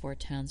lands, 4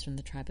 towns. From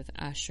the tribe of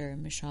Asher,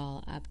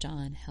 Mishal,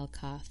 Abdon,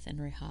 Helkath, and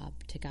Rehob,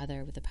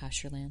 together with the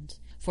pasture lands.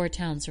 4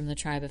 towns from the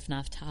tribe of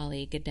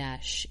Naphtali,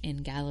 Gadesh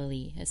in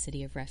Galilee, a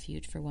city of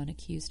refuge for one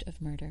accused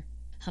of murder.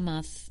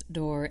 Hamath,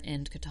 Dor,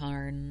 and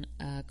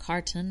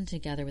Kartan,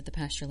 together with the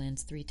pasture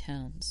lands, 3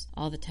 towns.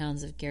 All the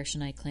towns of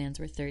Gershonite clans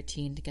were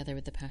 13, together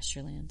with the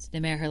pasture lands. The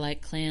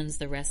Merarite clans,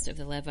 the rest of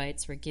the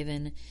Levites, were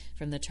given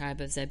from the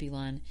tribe of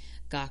Zebulun,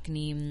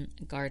 Gachnim,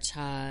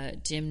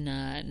 Garcha,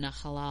 Jimnah,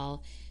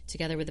 Nahalal,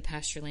 together with the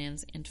pasture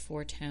lands, and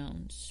 4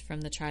 towns.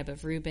 From the tribe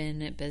of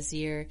Reuben,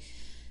 Bezir,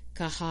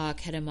 Kahah,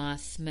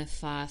 Kedemoth,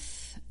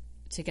 Mephath,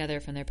 together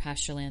from their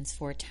pasture lands,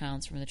 4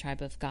 towns. From the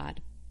tribe of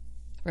Gad,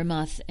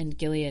 Ramoth and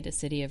Gilead, a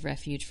city of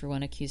refuge for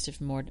one accused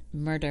of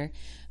murder,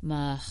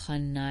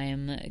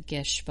 Mahanaim,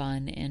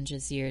 Geshban, and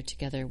Jazir,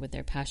 together with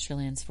their pasture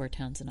lands, 4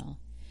 towns in all.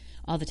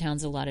 All the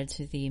towns allotted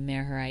to the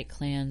Merarite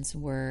clans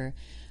were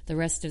the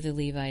rest of the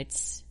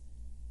Levites.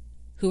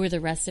 Who were the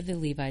rest of the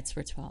Levites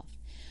were 12.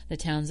 The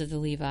towns of the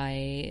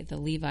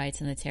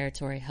Levites in the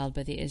territory held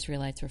by the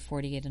Israelites were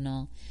 48 in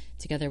all,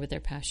 together with their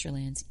pasture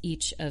lands.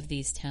 Each of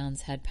these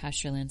towns had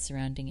pasture lands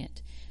surrounding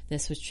it.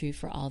 This was true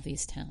for all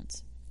these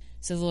towns.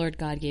 So the Lord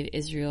God gave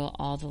Israel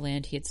all the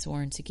land he had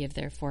sworn to give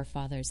their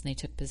forefathers, and they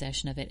took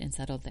possession of it and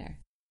settled there.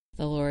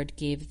 The Lord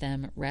gave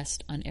them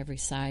rest on every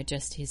side,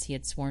 just as he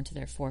had sworn to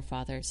their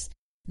forefathers.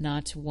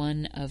 Not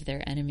one of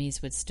their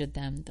enemies withstood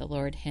them. The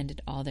Lord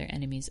handed all their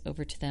enemies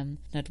over to them.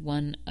 Not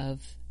one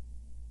of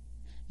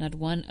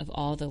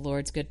all the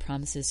Lord's good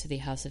promises to the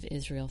house of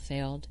Israel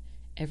failed.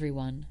 Every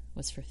one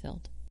was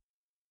fulfilled.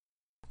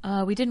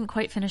 We didn't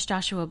quite finish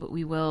Joshua, but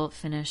we will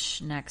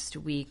finish next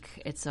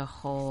week. It's a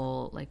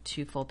whole,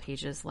 2 full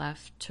pages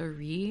left to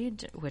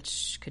read,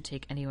 which could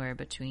take anywhere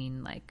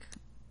between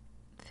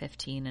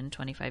 15 and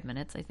 25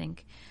 minutes, I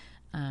think.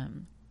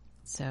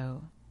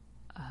 So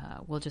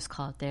we'll just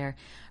call it there.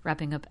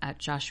 Wrapping up at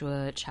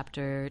Joshua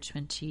chapter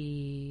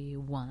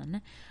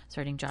 21,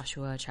 starting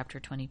Joshua chapter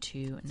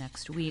 22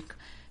 next week,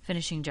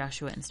 finishing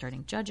Joshua and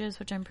starting Judges,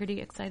 which I'm pretty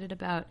excited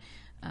about,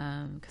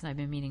 because I've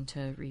been meaning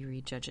to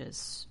reread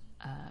Judges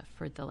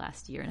for the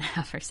last year and a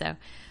half or so.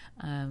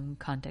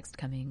 Context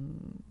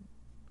coming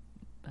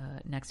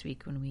next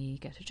week when we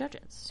get to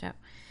Judges. So,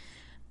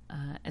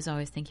 as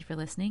always, thank you for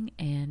listening,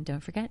 and don't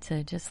forget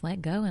to just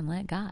let go and let God.